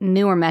of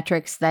newer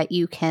metrics that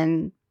you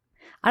can,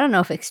 I don't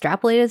know if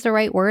extrapolate is the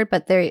right word,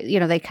 but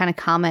they kind of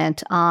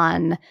comment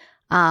on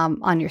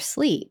your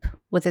sleep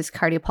with this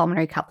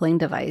cardiopulmonary coupling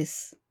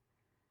device.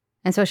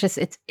 And so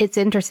it's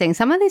interesting.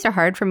 Some of these are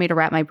hard for me to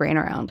wrap my brain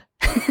around.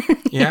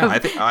 Yeah,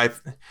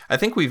 I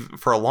think we've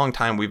for a long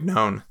time we've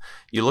known.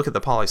 You look at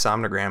the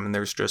polysomnogram and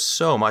there's just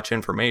so much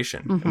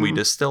information, and we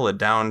distill it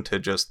down to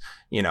just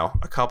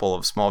a couple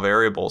of small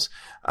variables,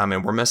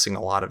 and we're missing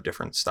a lot of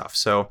different stuff.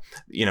 So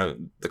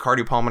the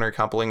cardiopulmonary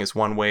coupling is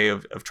one way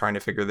of trying to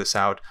figure this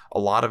out. A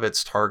lot of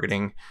it's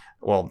targeting,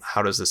 well,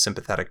 how does the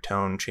sympathetic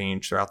tone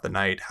change throughout the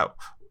night?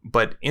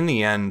 But in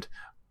the end,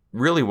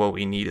 really what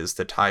we need is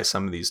to tie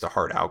some of these to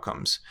hard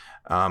outcomes,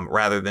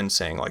 rather than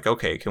saying like,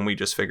 okay, can we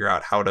just figure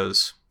out how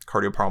does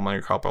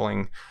cardiopulmonary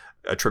coupling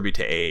attribute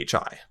to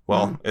AHI?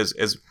 Well, as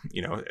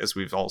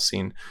we've all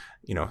seen,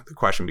 the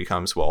question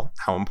becomes, well,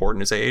 how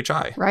important is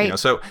AHI? Right.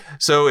 So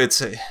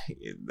it's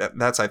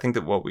that's I think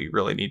that what we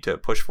really need to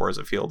push for as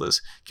a field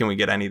is, can we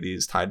get any of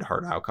these tied to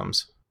hard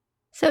outcomes?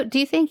 So do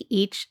you think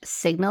each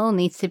signal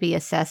needs to be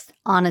assessed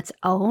on its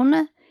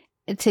own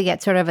to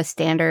get sort of a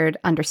standard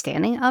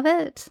understanding of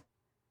it?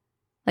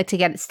 Like to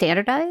get it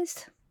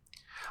standardized?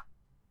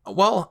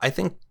 Well, I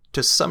think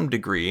to some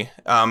degree.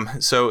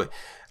 So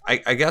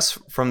I guess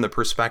from the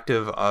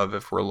perspective of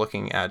if we're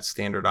looking at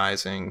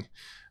standardizing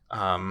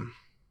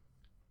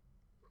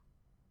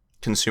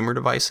consumer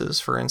devices,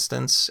 for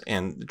instance,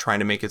 and trying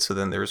to make it so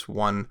then there's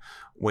one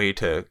way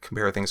to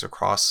compare things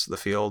across the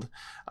field,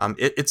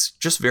 it's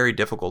just very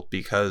difficult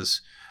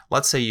because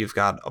let's say you've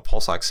got a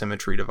pulse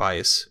oximetry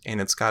device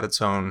and it's got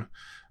its own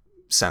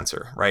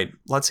sensor, right?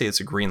 Let's say it's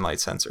a green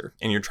light sensor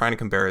and you're trying to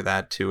compare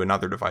that to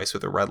another device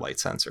with a red light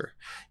sensor.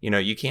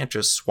 You can't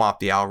just swap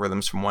the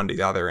algorithms from one to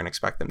the other and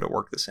expect them to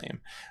work the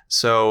same.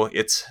 So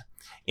it's,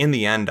 in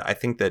the end, I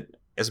think that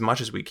as much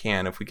as we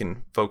can, if we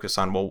can focus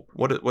on, well,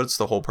 what's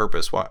the whole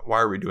purpose? Why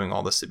are we doing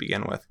all this to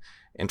begin with?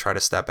 And try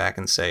to step back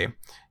and say,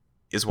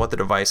 is what the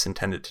device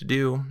intended to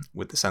do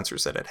with the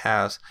sensors that it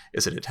has,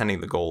 is it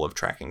attending the goal of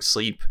tracking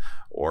sleep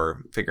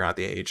or figuring out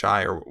the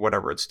AHI or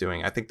whatever it's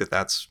doing? I think that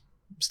that's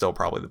still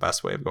probably the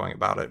best way of going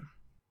about it.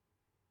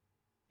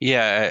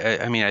 Yeah,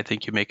 I mean, I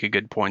think you make a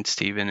good point,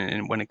 Stephen.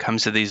 And when it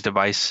comes to these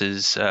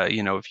devices,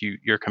 if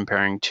you're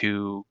comparing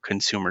to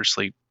consumer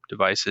sleep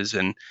devices,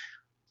 and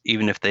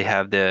even if they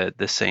have the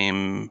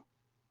same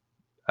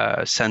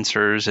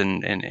sensors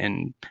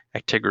and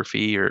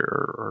actigraphy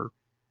or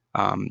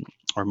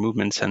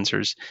movement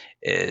sensors,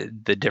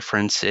 the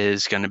difference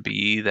is going to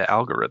be the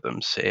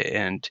algorithms.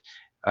 And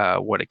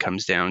what it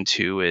comes down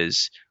to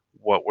is,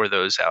 what were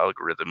those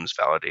algorithms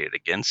validated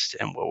against,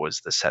 and what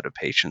was the set of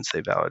patients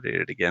they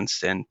validated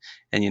against? And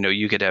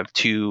you could have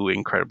two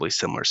incredibly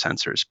similar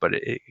sensors, but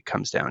it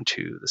comes down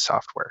to the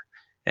software.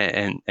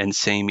 And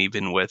same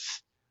even with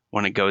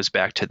when it goes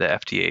back to the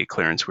FDA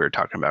clearance we were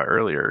talking about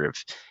earlier.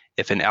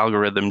 If an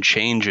algorithm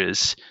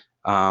changes,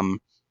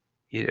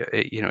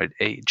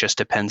 it just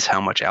depends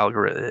how much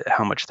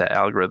that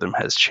algorithm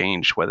has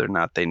changed, whether or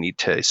not they need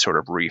to sort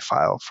of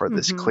refile for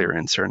this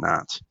clearance or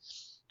not.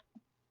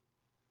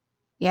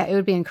 Yeah, it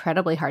would be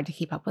incredibly hard to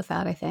keep up with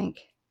that, I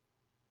think.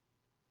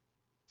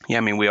 Yeah,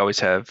 I mean, we always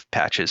have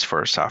patches for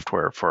our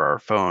software for our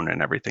phone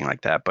and everything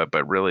like that, but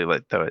really,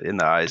 like in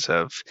the eyes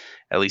of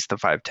at least the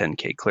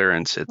 510K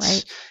clearance,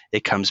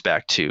 it comes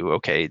back to,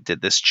 okay,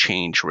 did this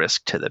change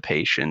risk to the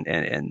patient?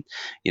 And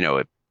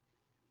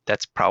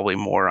that's probably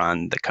more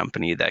on the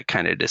company that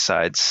kind of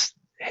decides,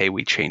 hey,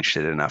 we changed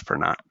it enough or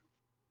not.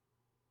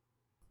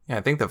 Yeah,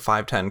 I think the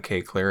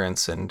 510K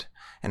clearance and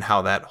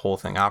how that whole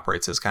thing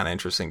operates is kind of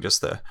interesting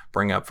just to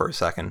bring up for a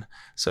second.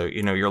 So,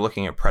 you're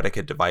looking at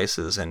predicate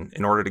devices, and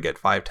in order to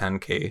get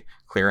 510K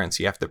clearance,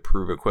 you have to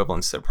prove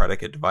equivalence to a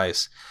predicate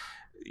device.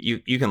 You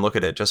can look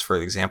at it just for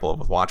the example of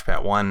with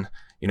WatchPat 1.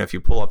 If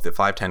you pull up the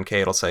 510K,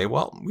 it'll say,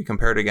 well, we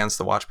compared it against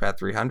the WatchPat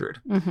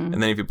 300. And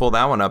then if you pull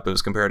that one up, it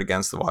was compared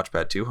against the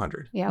WatchPat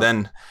 200. Yep.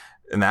 Then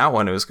in that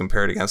one, it was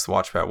compared against the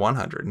WatchPat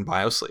 100 in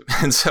BioSleep.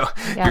 And so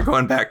you're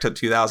going back to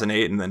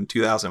 2008 and then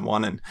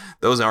 2001, and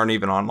those aren't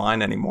even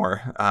online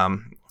anymore.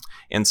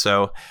 And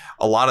so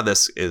a lot of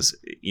this is,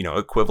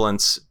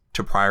 equivalence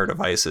to prior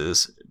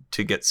devices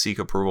to get seek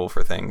approval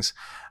for things.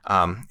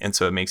 And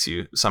so it makes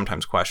you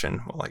sometimes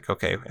question, well, like,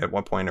 okay, at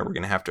what point are we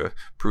going to have to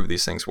prove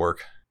these things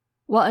work?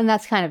 Well, and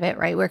that's kind of it,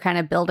 right? We're kind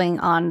of building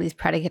on these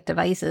predicate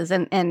devices,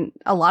 and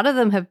a lot of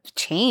them have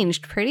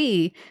changed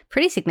pretty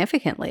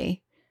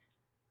significantly.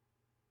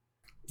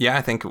 Yeah,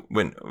 I think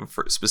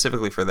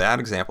specifically for that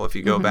example, if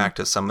you go back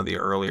to some of the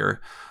earlier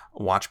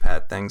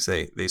WatchPat things,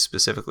 they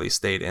specifically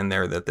state in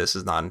there that this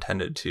is not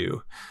intended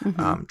to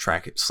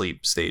track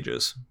sleep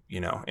stages,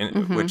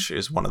 which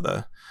is one of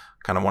the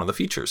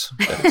features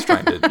that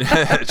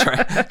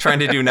it's trying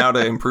to do now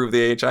to improve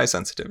the AHI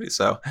sensitivity.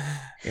 So,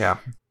 yeah.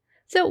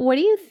 So what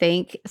do you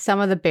think some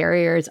of the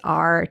barriers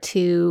are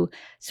to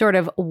sort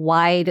of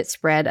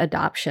widespread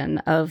adoption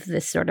of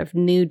this sort of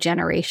new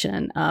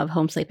generation of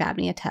home sleep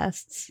apnea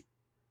tests?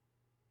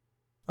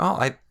 Well,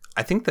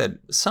 I think that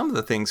some of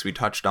the things we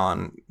touched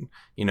on,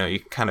 you can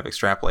kind of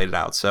extrapolate it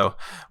out. So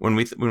when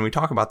we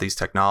talk about these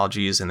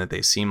technologies and that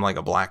they seem like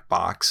a black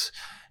box,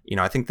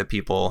 I think that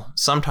people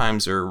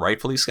sometimes are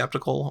rightfully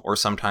skeptical, or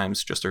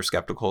sometimes just are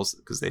skeptical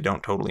because they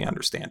don't totally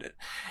understand it.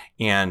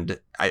 And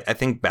I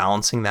think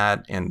balancing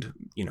that and,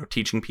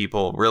 teaching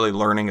people, really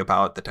learning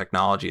about the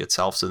technology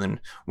itself, so then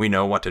we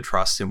know what to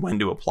trust and when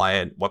to apply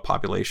it, what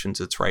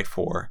populations it's right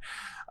for.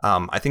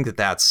 I think that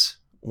that's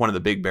one of the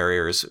big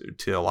barriers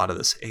to a lot of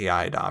this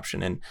AI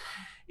adoption. And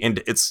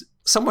it's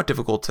somewhat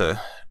difficult to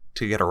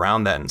get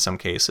around that in some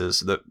cases.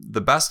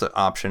 The best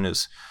option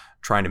is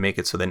trying to make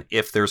it so then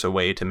if there's a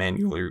way to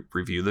manually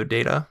review the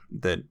data,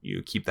 that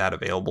you keep that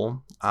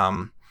available.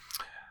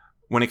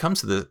 When it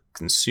comes to the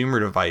consumer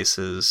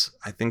devices,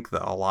 I think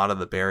that a lot of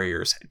the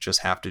barriers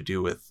just have to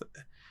do with,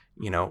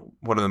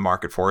 what are the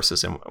market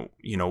forces, and,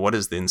 what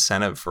is the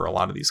incentive for a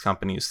lot of these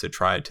companies to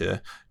try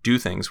to do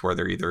things where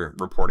they're either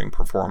reporting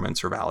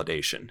performance or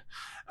validation.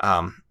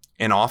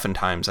 And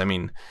oftentimes,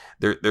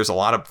 there's a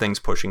lot of things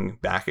pushing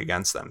back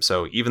against them.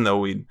 So even though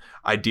we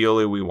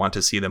want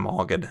to see them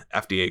all get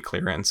FDA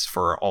clearance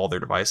for all their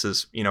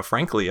devices,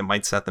 frankly, it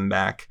might set them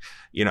back,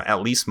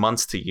 at least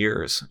months to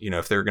years,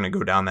 if they're going to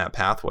go down that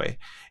pathway.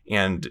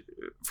 And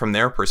from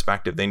their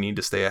perspective, they need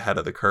to stay ahead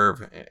of the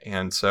curve.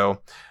 And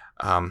so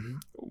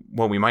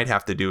what we might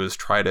have to do is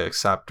try to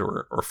accept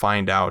or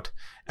find out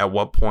at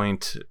what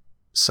point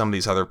some of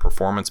these other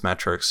performance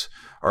metrics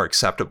are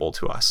acceptable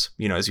to us.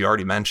 As you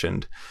already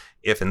mentioned,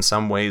 if in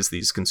some ways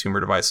these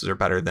consumer devices are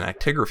better than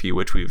actigraphy,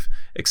 which we've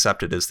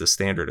accepted as the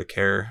standard of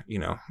care,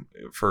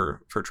 for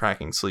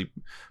tracking sleep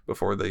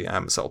before the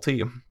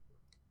MSLT,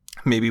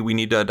 maybe we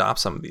need to adopt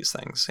some of these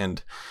things.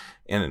 And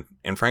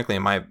frankly,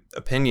 in my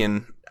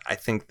opinion, I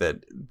think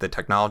that the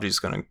technology is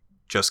going to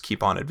just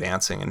keep on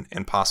advancing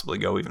and possibly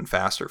go even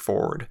faster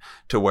forward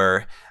to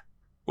where,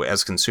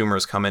 as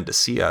consumers come in to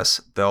see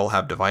us, they'll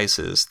have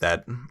devices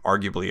that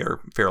arguably are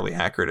fairly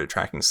accurate at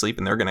tracking sleep,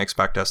 and they're going to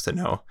expect us to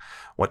know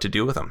what to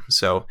do with them.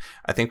 So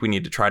I think we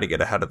need to try to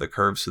get ahead of the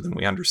curve so then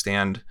we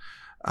understand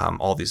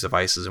all these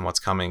devices and what's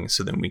coming,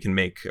 so then we can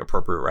make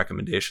appropriate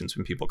recommendations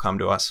when people come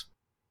to us.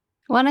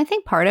 Well, and I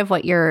think part of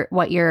what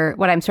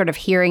I'm sort of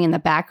hearing in the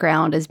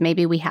background is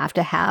maybe we have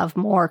to have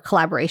more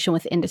collaboration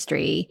with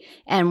industry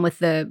and with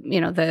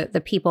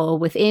the people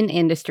within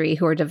industry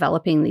who are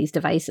developing these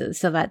devices,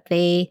 so that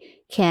they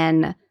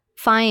can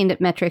find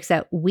metrics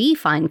that we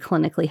find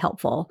clinically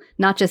helpful,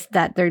 not just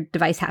that their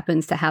device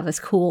happens to have this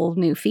cool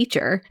new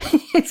feature.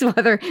 It's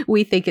whether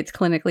we think it's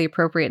clinically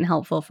appropriate and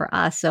helpful for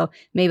us. So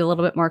maybe a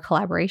little bit more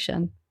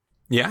collaboration.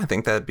 Yeah, I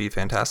think that'd be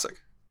fantastic.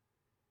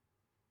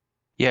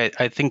 Yeah,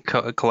 I think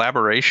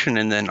collaboration,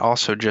 and then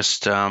also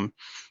just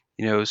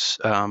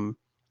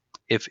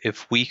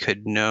if we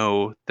could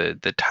know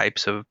the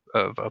types of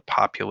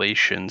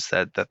populations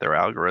that their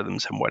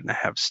algorithms and whatnot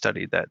have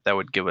studied, that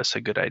would give us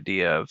a good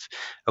idea of,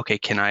 okay,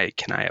 can I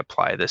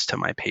apply this to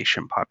my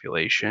patient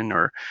population,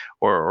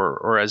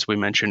 or as we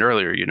mentioned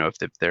earlier,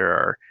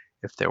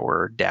 if there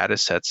were data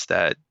sets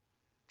that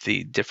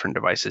the different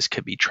devices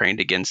could be trained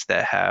against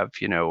that have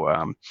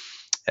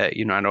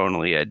not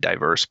only a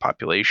diverse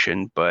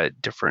population,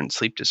 but different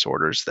sleep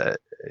disorders that,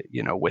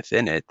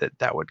 within it,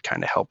 that would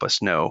kind of help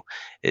us know,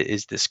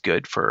 is this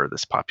good for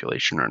this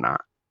population or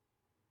not?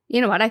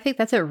 You know what? I think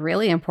that's a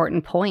really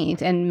important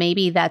point. And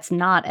maybe that's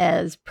not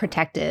as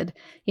protected,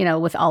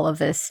 with all of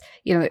this.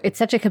 It's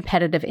such a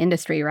competitive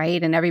industry,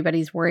 right? And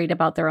everybody's worried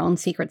about their own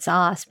secret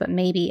sauce, but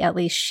maybe at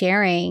least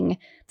sharing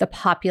the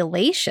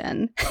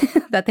population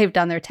that they've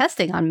done their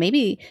testing on,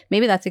 maybe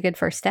that's a good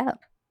first step.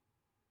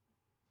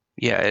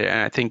 Yeah,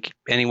 and I think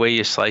any way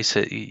you slice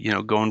it,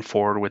 going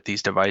forward with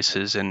these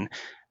devices and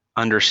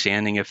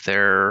understanding if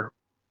they're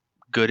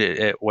good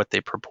at what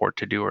they purport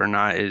to do or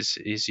not is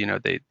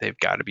they've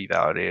got to be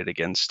validated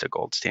against a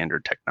gold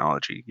standard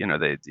technology.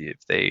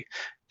 If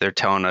they're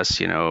telling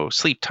us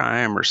sleep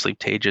time or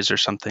sleeptages or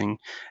something,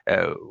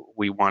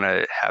 we want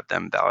to have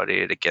them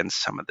validated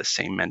against some of the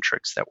same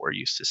metrics that we're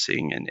used to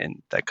seeing,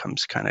 and that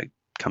comes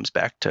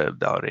back to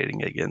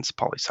validating against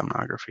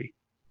polysomnography.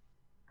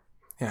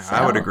 Yeah,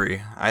 I would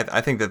agree. I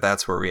think that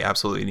that's where we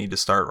absolutely need to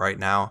start right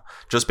now,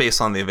 just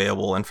based on the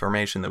available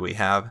information that we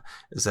have,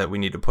 is that we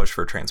need to push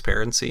for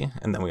transparency,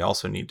 and then we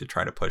also need to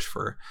try to push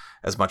for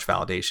as much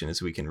validation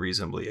as we can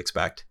reasonably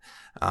expect,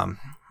 and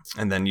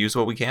then use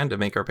what we can to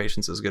make our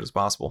patients as good as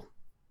possible.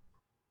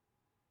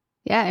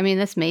 Yeah,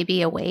 this may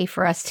be a way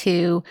for us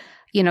to,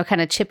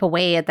 kind of chip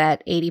away at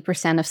that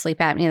 80% of sleep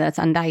apnea that's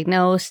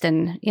undiagnosed,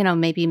 and,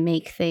 maybe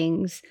make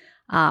things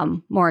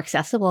more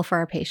accessible for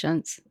our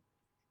patients.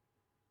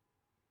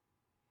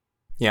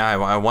 Yeah,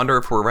 I wonder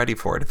if we're ready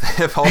for it.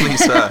 If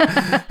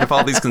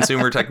all these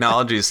consumer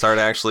technologies start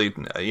actually,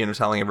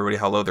 telling everybody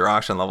how low their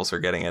oxygen levels are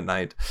getting at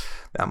night,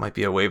 that might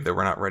be a wave that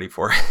we're not ready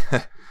for.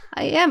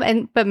 I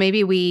am, but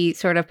maybe we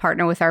sort of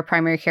partner with our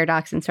primary care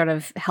docs and sort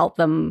of help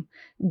them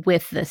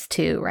with this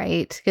too,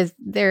 right? Because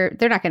they're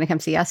not going to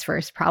come see us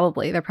first.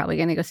 Probably they're probably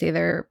going to go see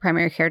their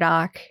primary care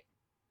doc.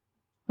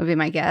 Would be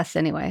my guess,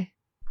 anyway.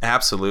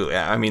 Absolutely.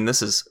 I mean,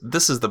 this is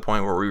the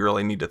point where we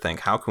really need to think,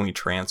 how can we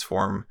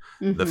transform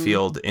the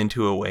field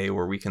into a way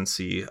where we can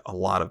see a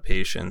lot of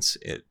patients,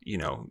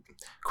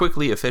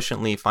 quickly,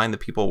 efficiently, find the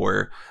people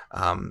where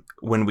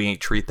when we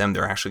treat them,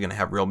 they're actually going to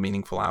have real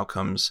meaningful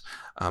outcomes.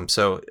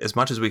 So as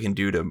much as we can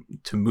do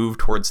to move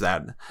towards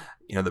that,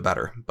 the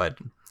better. But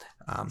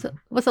so it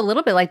was a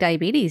little bit like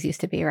diabetes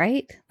used to be,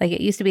 right? Like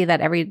it used to be that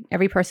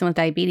every person with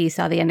diabetes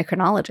saw the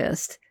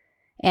endocrinologist.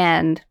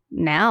 And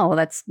now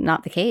that's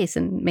not the case.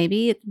 And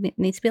maybe it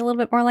needs to be a little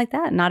bit more like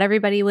that. Not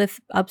everybody with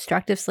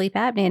obstructive sleep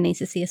apnea needs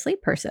to see a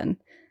sleep person.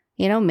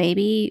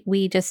 Maybe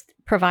we just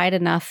provide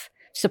enough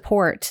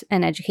support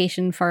and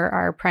education for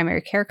our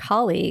primary care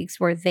colleagues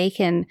where they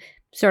can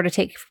sort of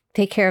take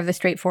care of the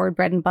straightforward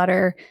bread and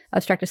butter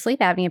obstructive sleep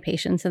apnea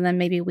patients. And then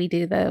maybe we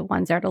do the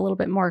ones that are a little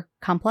bit more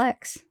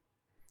complex.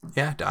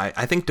 Yeah,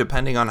 I think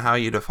depending on how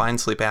you define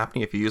sleep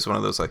apnea, if you use one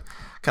of those like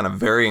kind of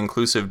very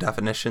inclusive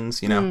definitions,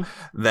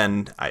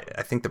 then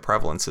I think the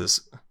prevalence is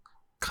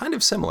kind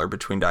of similar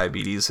between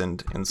diabetes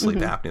and sleep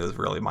apnea, those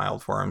really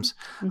mild forms.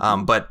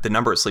 But the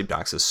number of sleep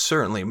docs is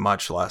certainly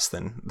much less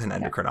than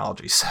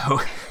endocrinology.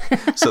 So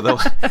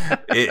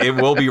it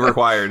will be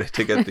required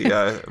to get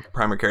the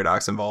primary care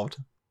docs involved.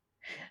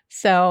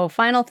 So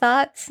final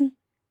thoughts?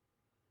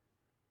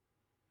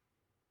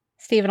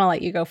 Stephen, I'll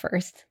let you go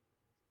first.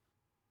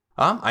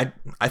 I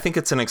think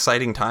it's an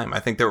exciting time. I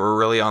think that we're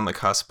really on the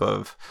cusp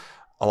of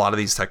a lot of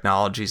these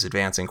technologies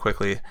advancing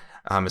quickly,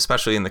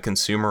 especially in the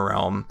consumer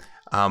realm.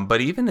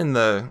 But even in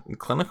the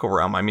clinical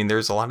realm, I mean,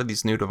 there's a lot of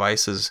these new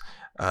devices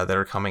that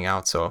are coming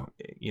out. So,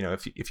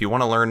 if you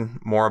want to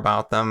learn more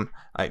about them,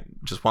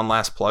 just one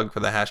last plug for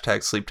the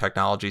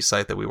 #SleepTechnology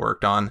site that we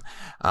worked on.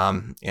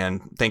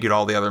 And thank you to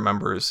all the other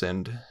members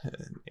and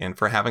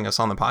for having us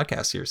on the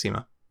podcast here,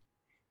 Seema.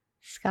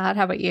 Scott,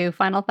 how about you?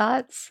 Final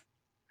thoughts?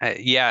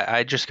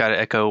 I just got to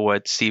echo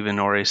what Stephen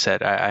already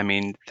said. I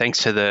mean,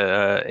 thanks to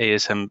the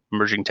ASM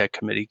Emerging Tech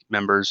Committee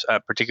members,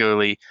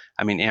 particularly,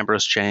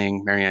 Ambrose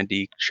Chang, Marianne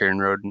Deek, Sharon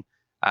Roden,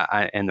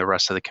 and the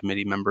rest of the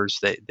committee members.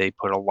 They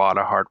put a lot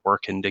of hard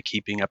work into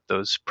keeping up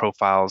those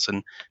profiles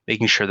and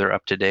making sure they're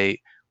up to date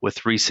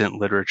with recent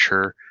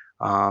literature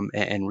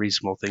and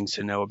reasonable things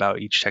to know about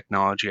each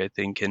technology, I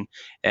think. And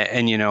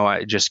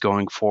just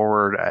going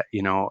forward,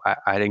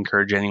 I'd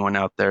encourage anyone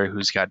out there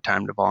who's got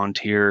time to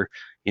volunteer.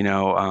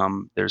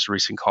 There's a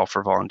recent call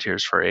for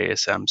volunteers for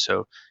ASM.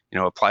 So,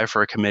 apply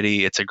for a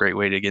committee. It's a great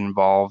way to get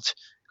involved,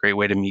 great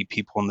way to meet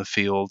people in the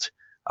field,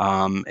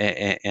 and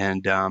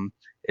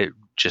it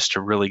just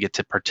to really get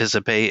to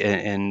participate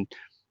and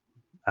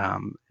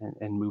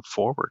move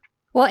forward.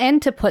 Well,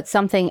 and to put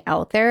something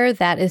out there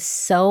that is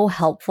so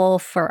helpful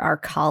for our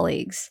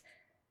colleagues.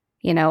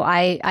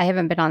 I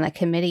haven't been on that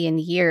committee in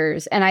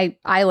years. And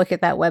I look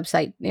at that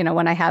website,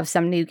 when I have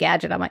some new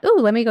gadget, I'm like, oh,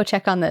 let me go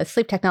check on the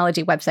sleep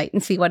technology website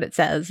and see what it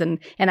says. And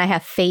I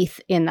have faith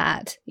in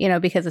that,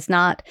 because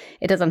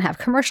it doesn't have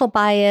commercial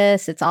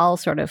bias. It's all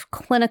sort of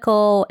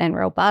clinical and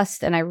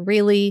robust. And I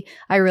really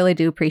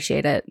do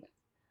appreciate it.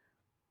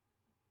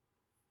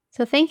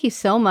 So thank you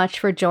so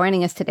much for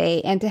joining us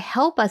today and to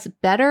help us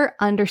better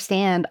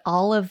understand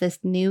all of this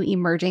new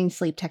emerging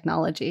sleep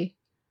technology.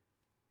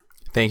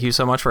 Thank you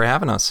so much for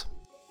having us.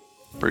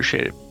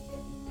 Appreciate it.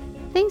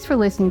 Thanks for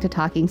listening to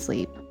Talking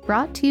Sleep,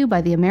 brought to you by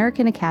the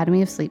American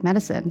Academy of Sleep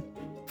Medicine.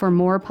 For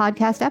more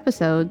podcast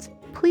episodes,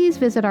 please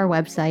visit our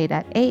website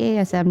at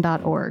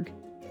aasm.org.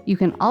 You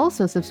can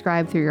also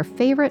subscribe through your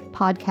favorite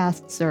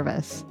podcast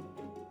service.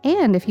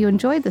 And if you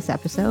enjoyed this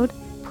episode,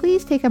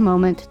 please take a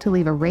moment to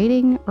leave a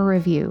rating or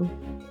review.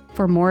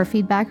 For more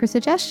feedback or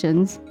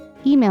suggestions,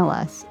 email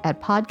us at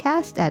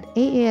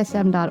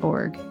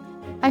podcast@aasm.org.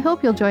 I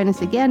hope you'll join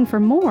us again for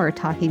more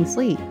Talking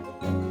Sleep.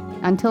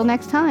 Until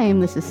next time,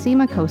 this is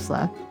Seema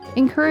Khosla,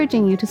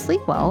 encouraging you to sleep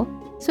well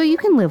so you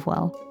can live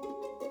well.